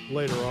with it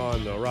later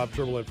on. Rob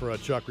Trimble in for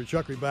Chuckery.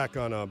 Chuckery back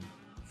on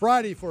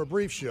Friday for a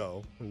brief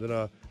show, and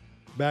then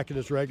back in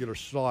his regular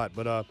slot.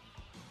 But, Hawks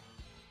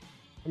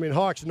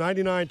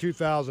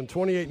 99-2000,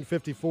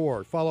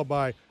 28-54, followed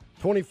by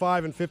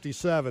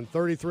 25-57,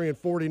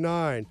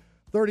 33-49,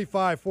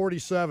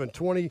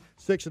 35-47,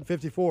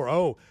 26-54.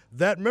 Oh,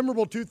 that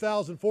memorable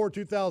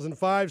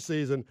 2004-2005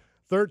 season,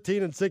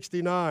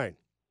 13-69.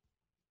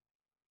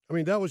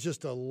 That was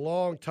just a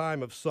long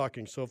time of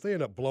sucking. So if they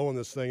end up blowing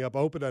this thing up, I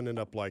hope it doesn't end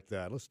up like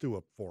that. Let's do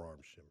a forearm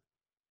shimmer.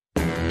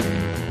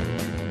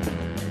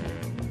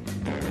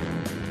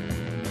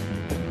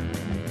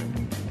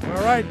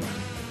 All right.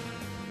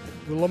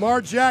 The Lamar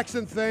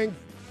Jackson thing,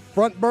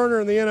 front burner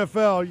in the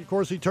NFL. Of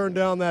course, he turned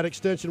down that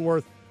extension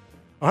worth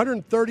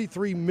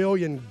 $133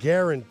 million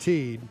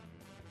guaranteed.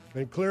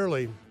 And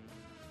clearly,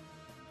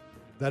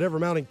 that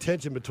ever-mounting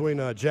tension between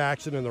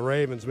Jackson and the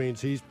Ravens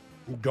means he's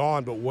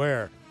gone, but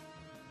where?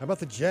 How about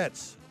the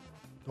Jets?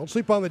 Don't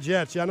sleep on the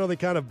Jets. Yeah, I know they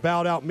kind of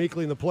bowed out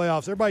meekly in the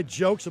playoffs. Everybody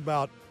jokes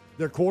about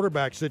their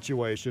quarterback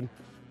situation.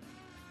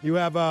 You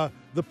have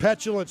the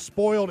petulant,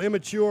 spoiled,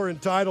 immature,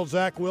 entitled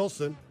Zach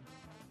Wilson.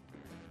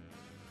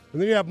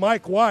 And then you have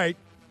Mike White,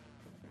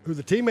 who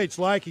the teammates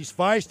like. He's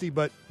feisty,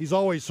 but he's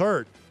always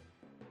hurt.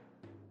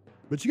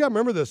 But you got to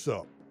remember this,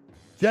 though.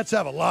 Jets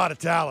have a lot of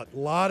talent, a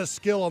lot of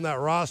skill on that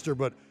roster,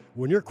 but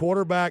when your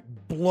quarterback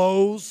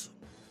blows,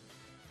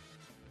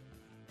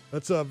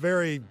 that's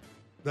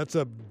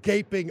a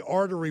gaping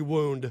artery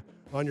wound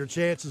on your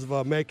chances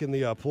of making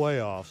the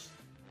playoffs.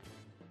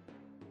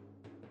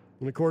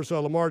 And, of course,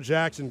 Lamar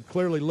Jackson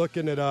clearly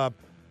looking at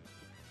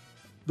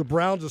the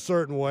Browns a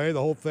certain way. The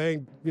whole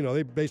thing,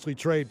 they basically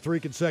trade 3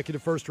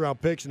 consecutive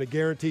first-round picks and a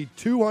guaranteed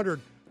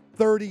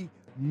 $230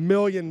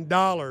 million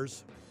to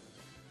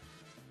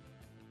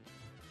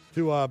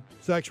a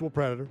sexual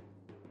predator.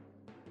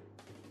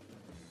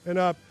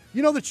 And,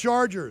 the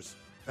Chargers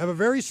have a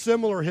very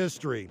similar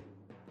history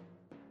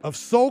of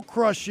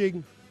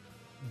soul-crushing,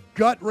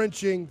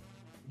 gut-wrenching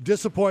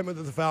disappointment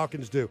that the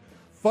Falcons do.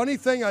 Funny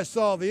thing I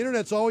saw, the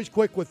internet's always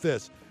quick with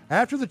this.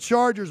 After the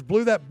Chargers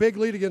blew that big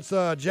lead against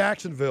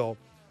Jacksonville,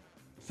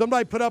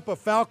 somebody put up a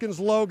Falcons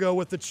logo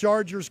with the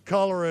Chargers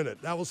color in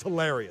it. That was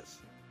hilarious.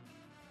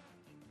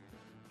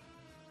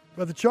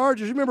 But the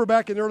Chargers, you remember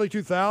back in the early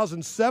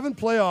 2000s, 7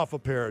 playoff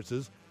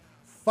appearances,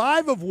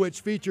 5 of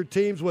which featured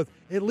teams with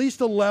at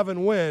least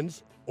 11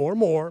 wins or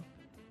more.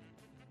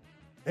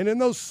 And in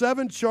those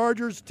 7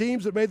 Chargers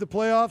teams that made the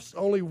playoffs,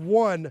 only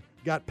 1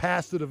 got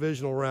past the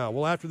divisional round.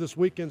 Well, after this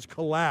weekend's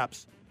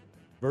collapse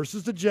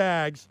versus the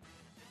Jags,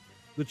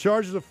 the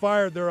Chargers have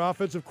fired their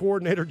offensive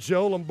coordinator,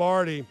 Joe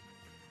Lombardi,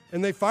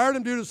 and they fired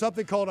him due to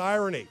something called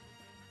irony.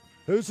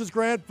 Who's his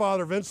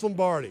grandfather, Vince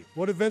Lombardi?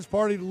 What did Vince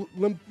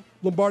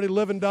Lombardi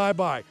live and die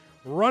by?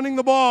 Running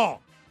the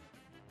ball.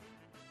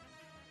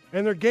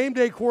 And their game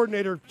day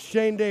coordinator,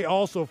 Shane Day,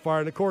 also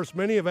fired. And, of course,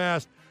 many have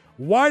asked,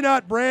 why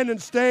not Brandon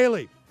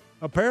Staley?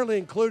 Apparently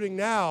including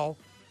now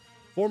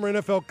former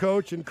NFL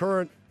coach and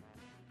current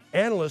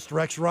analyst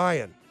Rex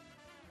Ryan.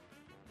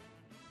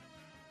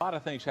 A lot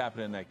of things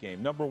happened in that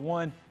game. Number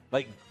one,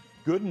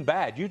 good and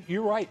bad.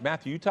 You're right,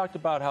 Matthew. You talked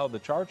about how the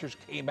Chargers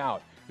came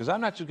out. Because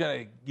I'm not just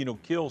going to,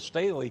 kill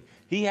Staley.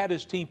 He had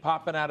his team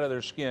popping out of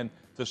their skin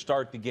to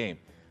start the game.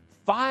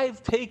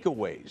 5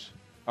 takeaways,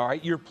 all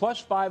right? You're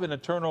 +5 in a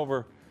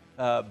turnover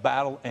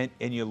battle, and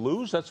you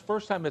lose? That's the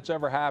first time it's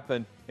ever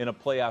happened in a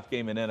playoff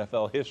game in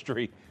NFL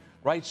history,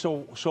 right?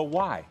 So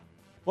why?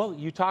 Well,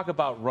 you talk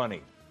about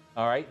running,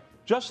 all right?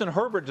 Justin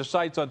Herbert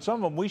decides on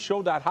some of them. We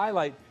showed that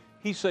highlight.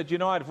 He said, if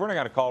we're not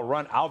going to call a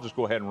run, I'll just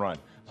go ahead and run.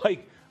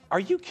 Are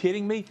you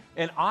kidding me?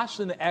 And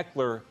Austin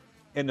Eckler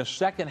in the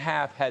second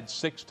half had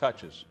 6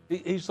 touches.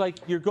 He's like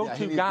your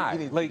go-to guy. He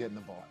needs to get in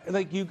the ball.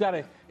 You got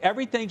to.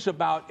 Everything's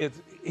about it.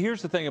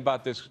 Here's the thing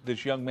about this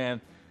young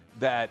man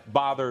that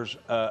bothers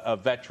a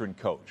veteran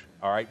coach.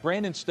 All right,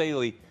 Brandon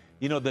Staley.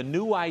 The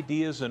new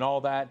ideas and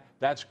all that.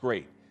 That's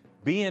great.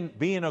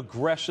 Being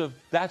aggressive.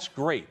 That's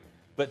great.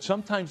 But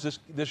sometimes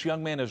this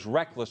young man is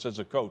reckless as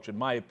a coach, in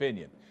my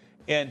opinion.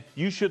 And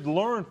you should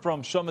learn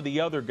from some of the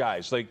other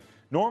guys.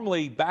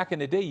 Normally, back in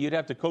the day, you'd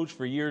have to coach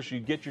for years.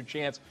 You'd get your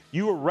chance.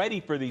 You were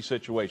ready for these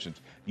situations.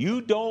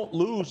 You don't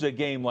lose a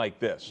game like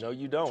this. No,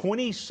 you don't.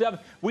 27.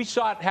 We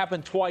saw it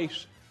happen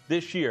twice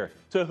this year.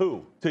 To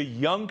who? To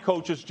young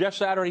coaches. Jeff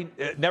Saturday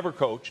never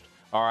coached.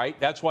 All right,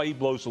 that's why he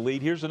blows the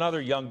lead. Here's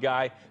another young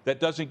guy that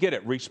doesn't get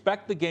it.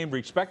 Respect the game.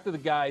 Respect the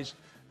guys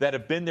that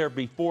have been there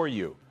before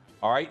you.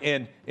 All right,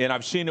 and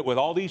I've seen it with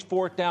all these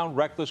 4th down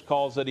reckless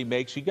calls that he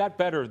makes. He got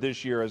better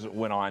this year as it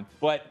went on,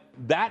 but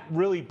that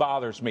really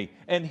bothers me.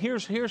 And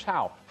here's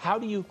how. How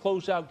do you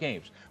close out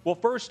games? Well,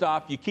 first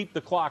off, you keep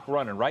the clock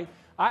running, right?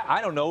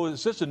 I don't know.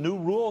 Is this a new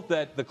rule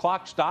that the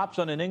clock stops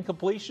on an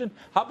incompletion?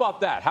 How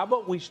about that? How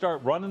about we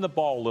start running the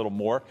ball a little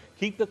more,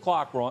 keep the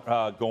clock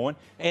going,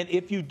 and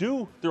if you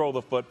do throw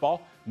the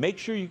football, make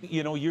sure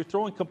you're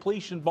throwing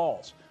completion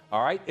balls.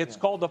 All right? It's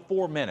called a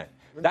 4-minute.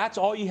 That's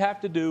all you have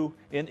to do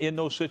in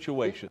those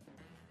situations.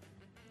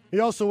 He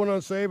also went on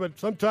to say, but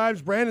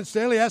sometimes Brandon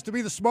Staley has to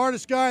be the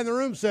smartest guy in the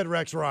room, said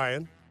Rex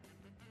Ryan.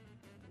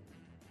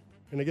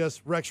 And I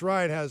guess Rex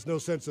Ryan has no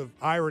sense of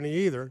irony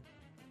either.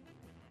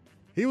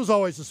 He was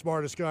always the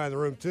smartest guy in the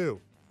room,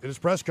 too, in his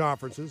press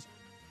conferences.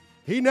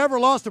 He never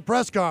lost a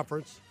press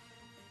conference.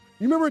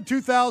 You remember in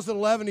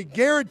 2011, he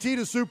guaranteed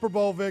a Super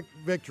Bowl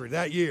victory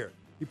that year.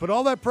 He put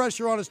all that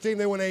pressure on his team.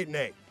 They went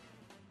 8-8.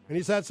 And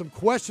he's had some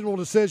questionable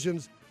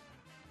decisions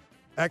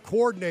at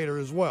coordinator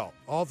as well,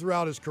 all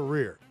throughout his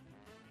career.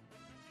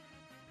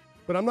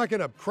 But I'm not going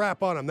to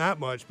crap on him that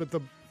much. But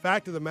the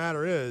fact of the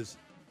matter is,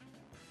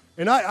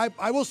 and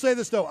I will say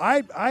this, though,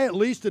 I at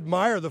least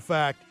admire the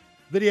fact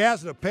that he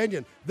has an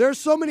opinion. There's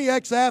so many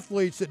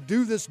ex-athletes that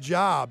do this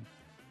job.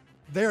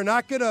 They're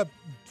not going to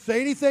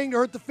say anything to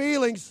hurt the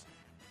feelings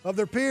of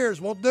their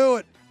peers. Won't do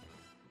it.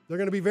 They're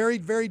going to be very,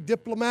 very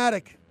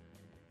diplomatic.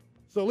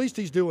 So at least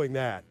he's doing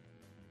that.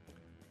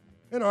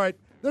 And all right,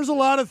 there's a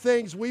lot of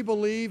things we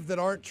believe that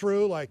aren't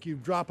true, like you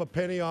drop a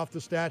penny off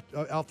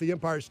the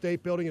Empire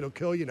State Building, it'll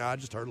kill you. Now, I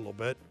just heard a little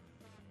bit.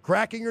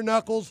 Cracking your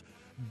knuckles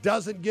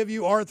doesn't give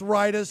you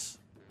arthritis.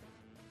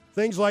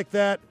 Things like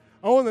that.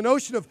 Oh, and the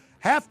notion of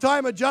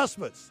halftime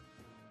adjustments.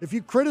 If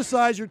you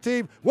criticize your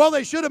team, well,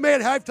 they should have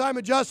made halftime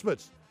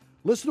adjustments.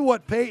 Listen to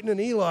what Peyton and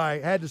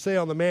Eli had to say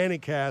on the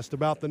Manningcast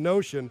about the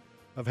notion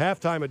of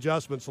halftime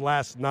adjustments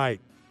last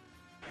night.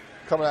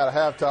 Coming out of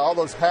halftime, all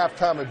those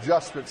halftime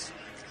adjustments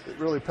it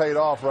really paid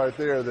off right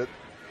there. That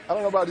I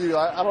don't know about you.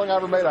 I don't think I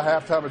ever made a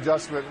halftime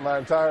adjustment in my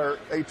entire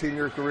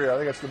 18-year career. I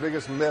think it's the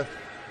biggest myth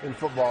in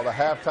football, the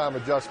halftime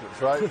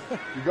adjustments, right?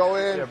 You go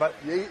in,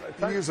 you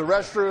use the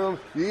restroom,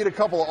 you eat a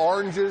couple of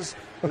oranges,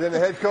 and then the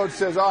head coach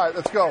says, all right,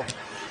 let's go.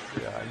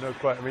 Yeah, no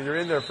question. I mean, you're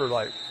in there for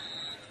like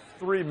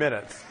 3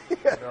 minutes.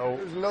 Yeah,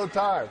 there's no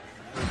time.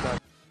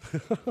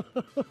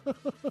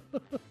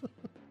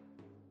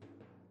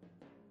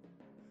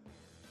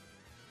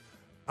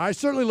 I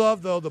certainly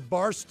love, though, the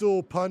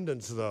Barstool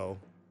pundits, though.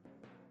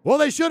 Well,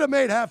 they should have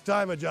made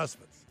halftime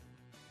adjustments.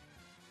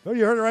 Oh,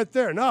 you heard it right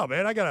there. No,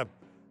 man, I got to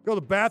go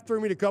to the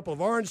bathroom, eat a couple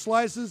of orange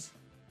slices,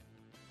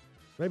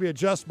 maybe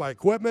adjust my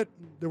equipment,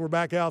 then we're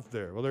back out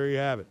there. Well, there you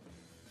have it.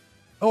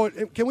 Oh,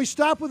 and can we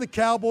stop with the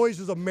Cowboys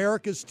as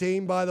America's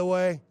team, by the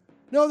way?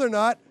 No, they're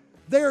not.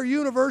 They are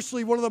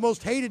universally one of the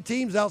most hated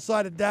teams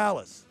outside of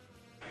Dallas.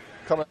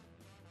 Come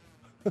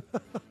on.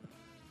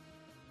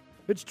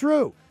 It's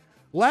true.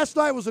 Last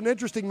night was an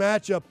interesting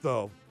matchup,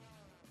 though.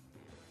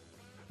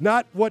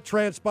 Not what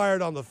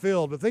transpired on the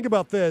field, but think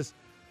about this.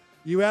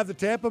 You have the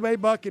Tampa Bay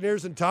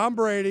Buccaneers and Tom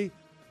Brady.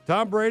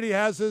 Tom Brady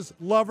has his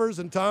lovers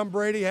and Tom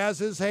Brady has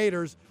his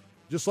haters,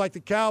 just like the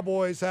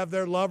Cowboys have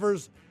their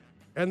lovers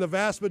and the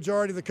vast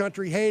majority of the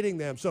country hating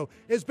them. So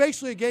it's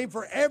basically a game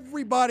for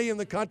everybody in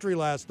the country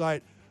last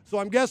night. So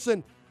I'm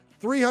guessing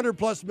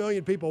 300+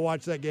 million people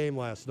watched that game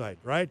last night,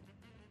 right?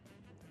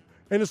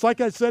 And it's like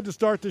I said to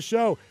start the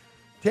show,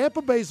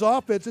 Tampa Bay's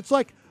offense, it's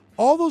like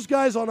all those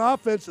guys on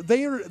offense,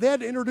 they had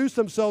to introduce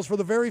themselves for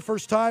the very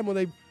first time when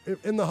they,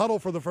 in the huddle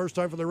for the first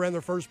time, when they ran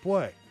their first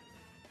play.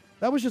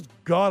 That was just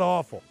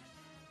god-awful.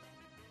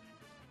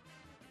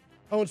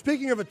 Oh, and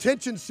speaking of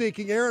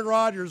attention-seeking, Aaron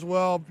Rodgers,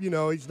 well, you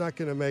know, he's not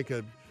going to make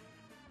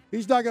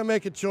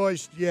a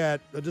choice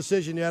yet, a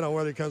decision yet on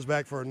whether he comes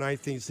back for a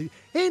 19th season.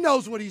 He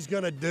knows what he's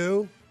going to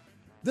do.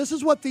 This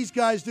is what these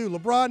guys do.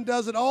 LeBron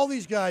does it. All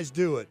these guys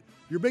do it.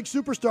 Your big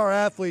superstar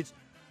athletes,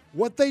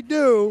 what they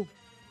do,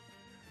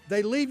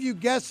 they leave you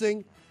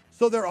guessing,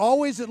 so they're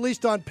always at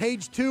least on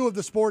page 2 of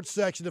the sports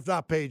section, if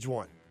not page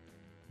 1.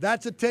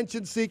 That's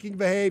attention-seeking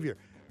behavior.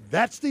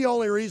 That's the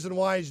only reason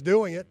why he's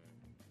doing it.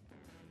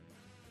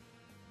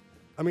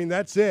 I mean,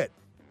 that's it.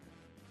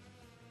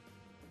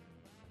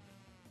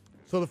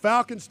 So the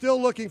Falcons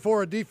still looking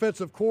for a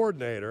defensive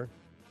coordinator.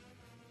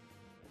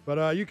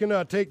 But you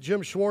can take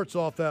Jim Schwartz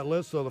off that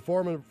list, so the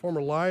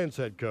former Lions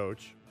head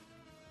coach.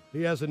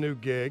 He has a new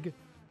gig,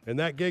 and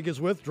that gig is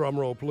with,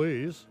 drumroll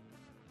please,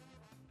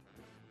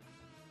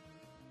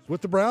 it's with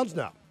the Browns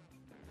now.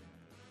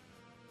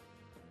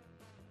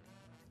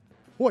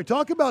 Boy,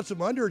 talk about some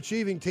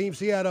underachieving teams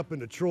he had up in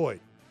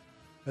Detroit.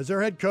 As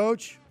their head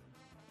coach,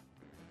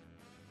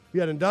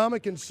 you had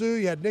Ndamukong Suh,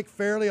 you had Nick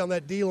Fairley on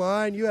that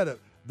D-line.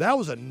 That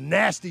was a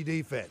nasty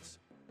defense.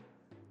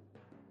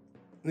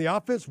 And the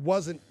offense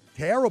wasn't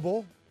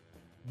terrible.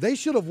 They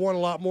should have won a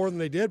lot more than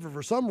they did, but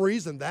for some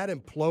reason that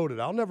imploded.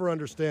 I'll never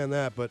understand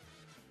that, but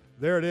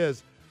there it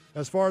is.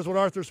 As far as what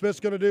Arthur Smith's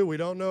going to do, we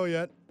don't know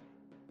yet.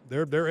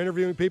 They're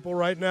interviewing people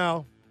right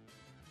now.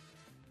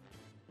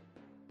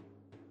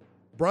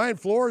 Brian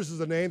Flores is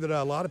a name that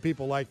a lot of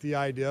people like the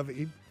idea of.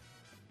 He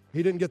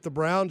didn't get the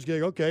Browns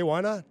gig. Okay, why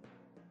not?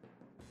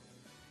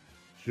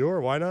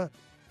 Sure, why not?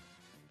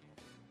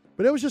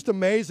 But it was just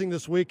amazing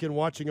this weekend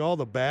watching all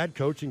the bad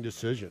coaching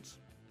decisions.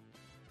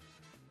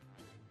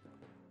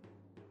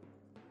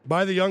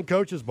 By the young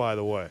coaches, by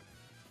the way.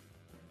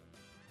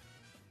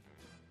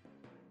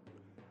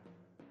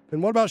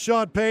 And what about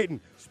Sean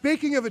Payton?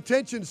 Speaking of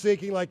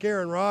attention-seeking like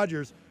Aaron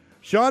Rodgers,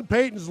 Sean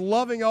Payton's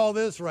loving all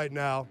this right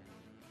now.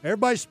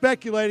 Everybody's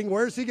speculating,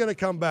 where's he going to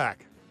come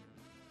back?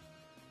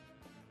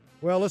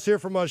 Well, let's hear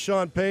from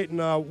Sean Payton,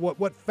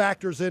 what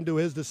factors into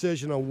his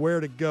decision on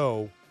where to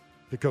go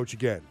to coach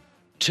again.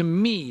 To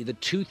me, the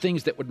two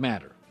things that would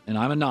matter, and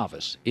I'm a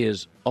novice,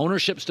 is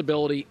ownership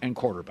stability and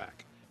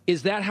quarterback.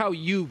 Is that how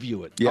you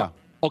view it? Yeah.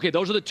 Okay,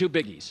 those are the two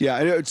biggies. Yeah,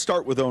 and it would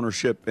start with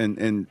ownership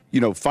and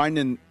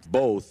finding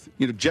both.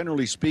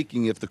 Generally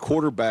speaking, if the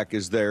quarterback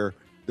is there,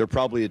 they're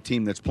probably a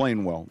team that's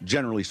playing well,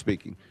 generally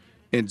speaking.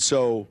 And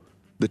so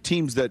the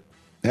teams that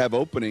have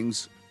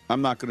openings,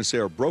 I'm not going to say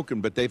are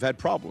broken, but they've had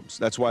problems.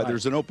 That's why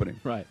there's an opening.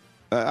 Right.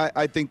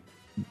 I think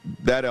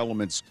that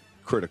element's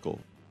critical.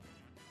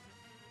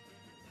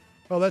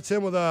 Well, that's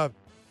him with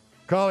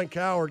Colin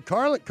Cowherd.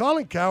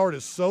 Colin Cowherd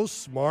is so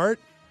smart.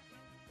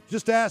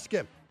 Just ask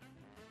him.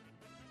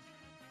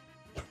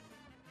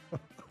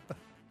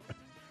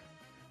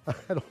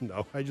 I don't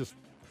know. I just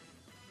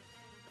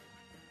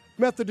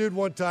met the dude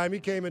one time. He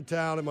came in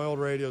town at my old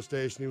radio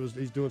station.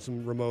 He's doing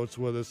some remotes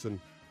with us, and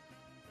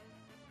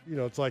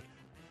it's like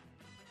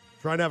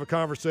trying to have a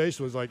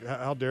conversation. Was like,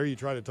 how dare you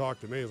try to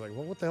talk to me? It's like,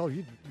 well, what the hell?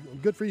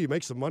 Good for you.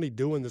 Make some money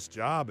doing this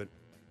job, and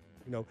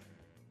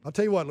I'll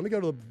tell you what. Let me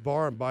go to the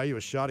bar and buy you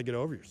a shot to get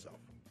over yourself.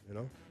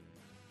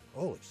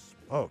 Holy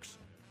smokes!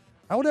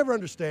 I would never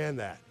understand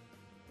that.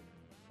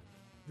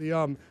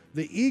 The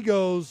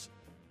egos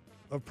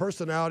of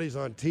personalities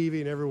on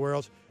TV and everywhere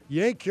else.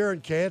 You ain't curing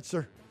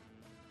cancer.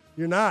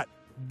 You're not.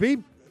 Be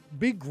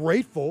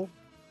grateful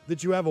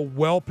that you have a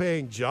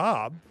well-paying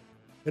job.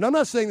 And I'm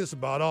not saying this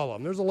about all of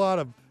them. There's a lot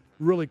of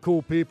really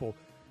cool people.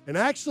 And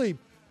actually,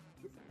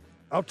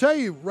 I'll tell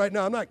you right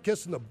now, I'm not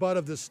kissing the butt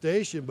of this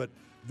station, but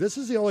this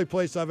is the only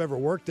place I've ever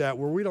worked at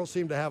where we don't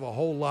seem to have a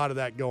whole lot of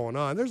that going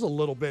on. There's a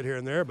little bit here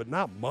and there, but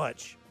not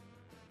much.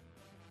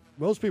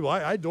 Most people,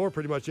 I adore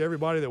pretty much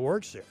everybody that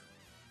works here.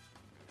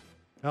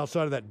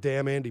 Outside of that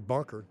damn Andy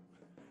Bunker.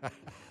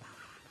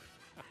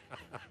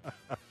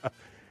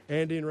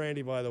 Andy and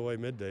Randy, by the way,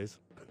 middays.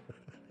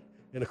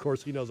 And, of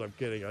course, he knows I'm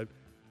kidding. I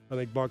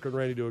think Bunker and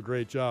Randy do a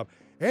great job.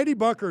 Andy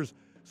Bunker's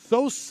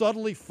so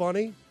subtly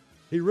funny.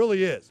 He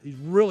really is. He's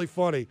really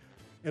funny.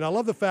 And I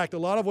love the fact a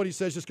lot of what he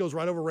says just goes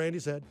right over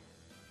Randy's head.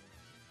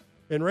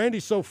 And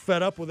Randy's so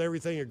fed up with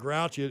everything and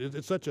grouchy.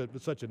 It's such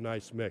a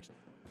nice mix.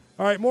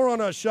 All right, more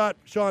on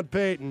Sean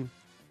Payton.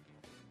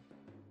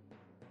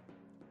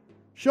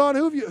 Sean,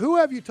 who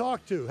have you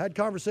talked to, had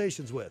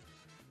conversations with?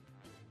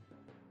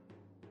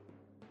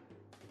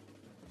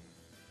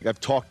 I've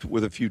talked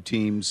with a few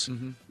teams.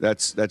 Mm-hmm.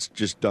 That's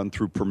just done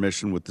through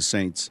permission with the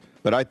Saints.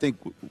 But I think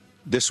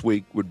this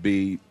week would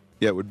be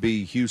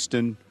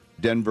Houston,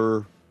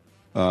 Denver,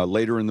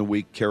 later in the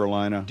week,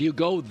 Carolina. Do you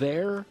go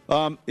there?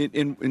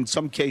 In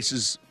some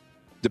cases,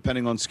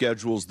 depending on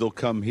schedules, they'll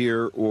come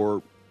here,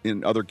 or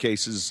in other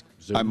cases,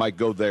 Zoom. I might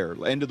go there.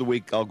 End of the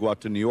week, I'll go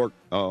out to New York.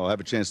 I'll have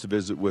a chance to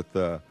visit with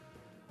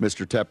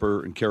Mr.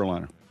 Tepper in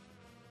Carolina.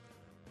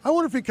 I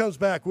wonder if he comes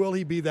back, will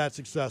he be that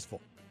successful?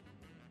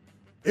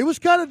 It was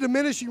kind of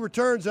diminishing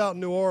returns out in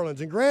New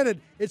Orleans. And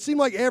granted, it seemed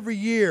like every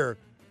year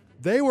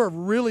they were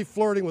really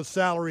flirting with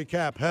salary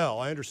cap hell.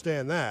 I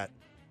understand that.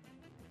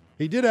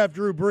 He did have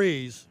Drew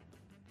Brees.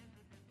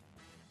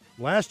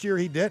 Last year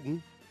he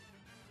didn't.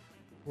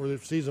 Or the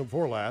season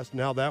before last. And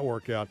how'd that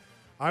work out?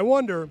 I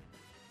wonder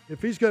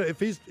if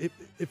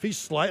he's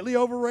slightly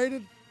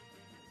overrated.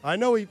 I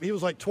know he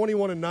was like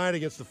 21-9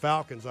 against the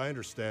Falcons. I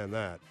understand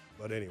that.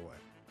 But anyway.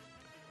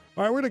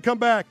 All right, we're going to come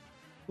back.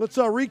 Let's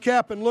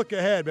recap and look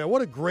ahead, man.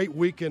 What a great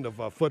weekend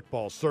of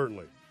football,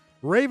 certainly.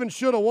 Ravens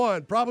should have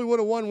won. Probably would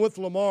have won with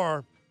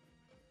Lamar.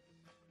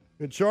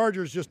 And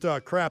Chargers just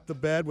crapped the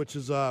bed, which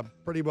is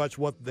pretty much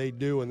what they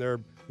do in their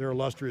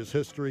illustrious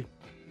history.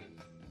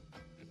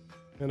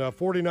 And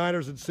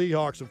 49ers and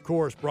Seahawks, of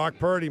course. Brock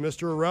Purdy,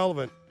 Mr.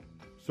 Irrelevant.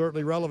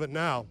 Certainly relevant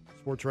now.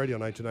 Sports Radio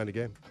 1990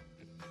 Game.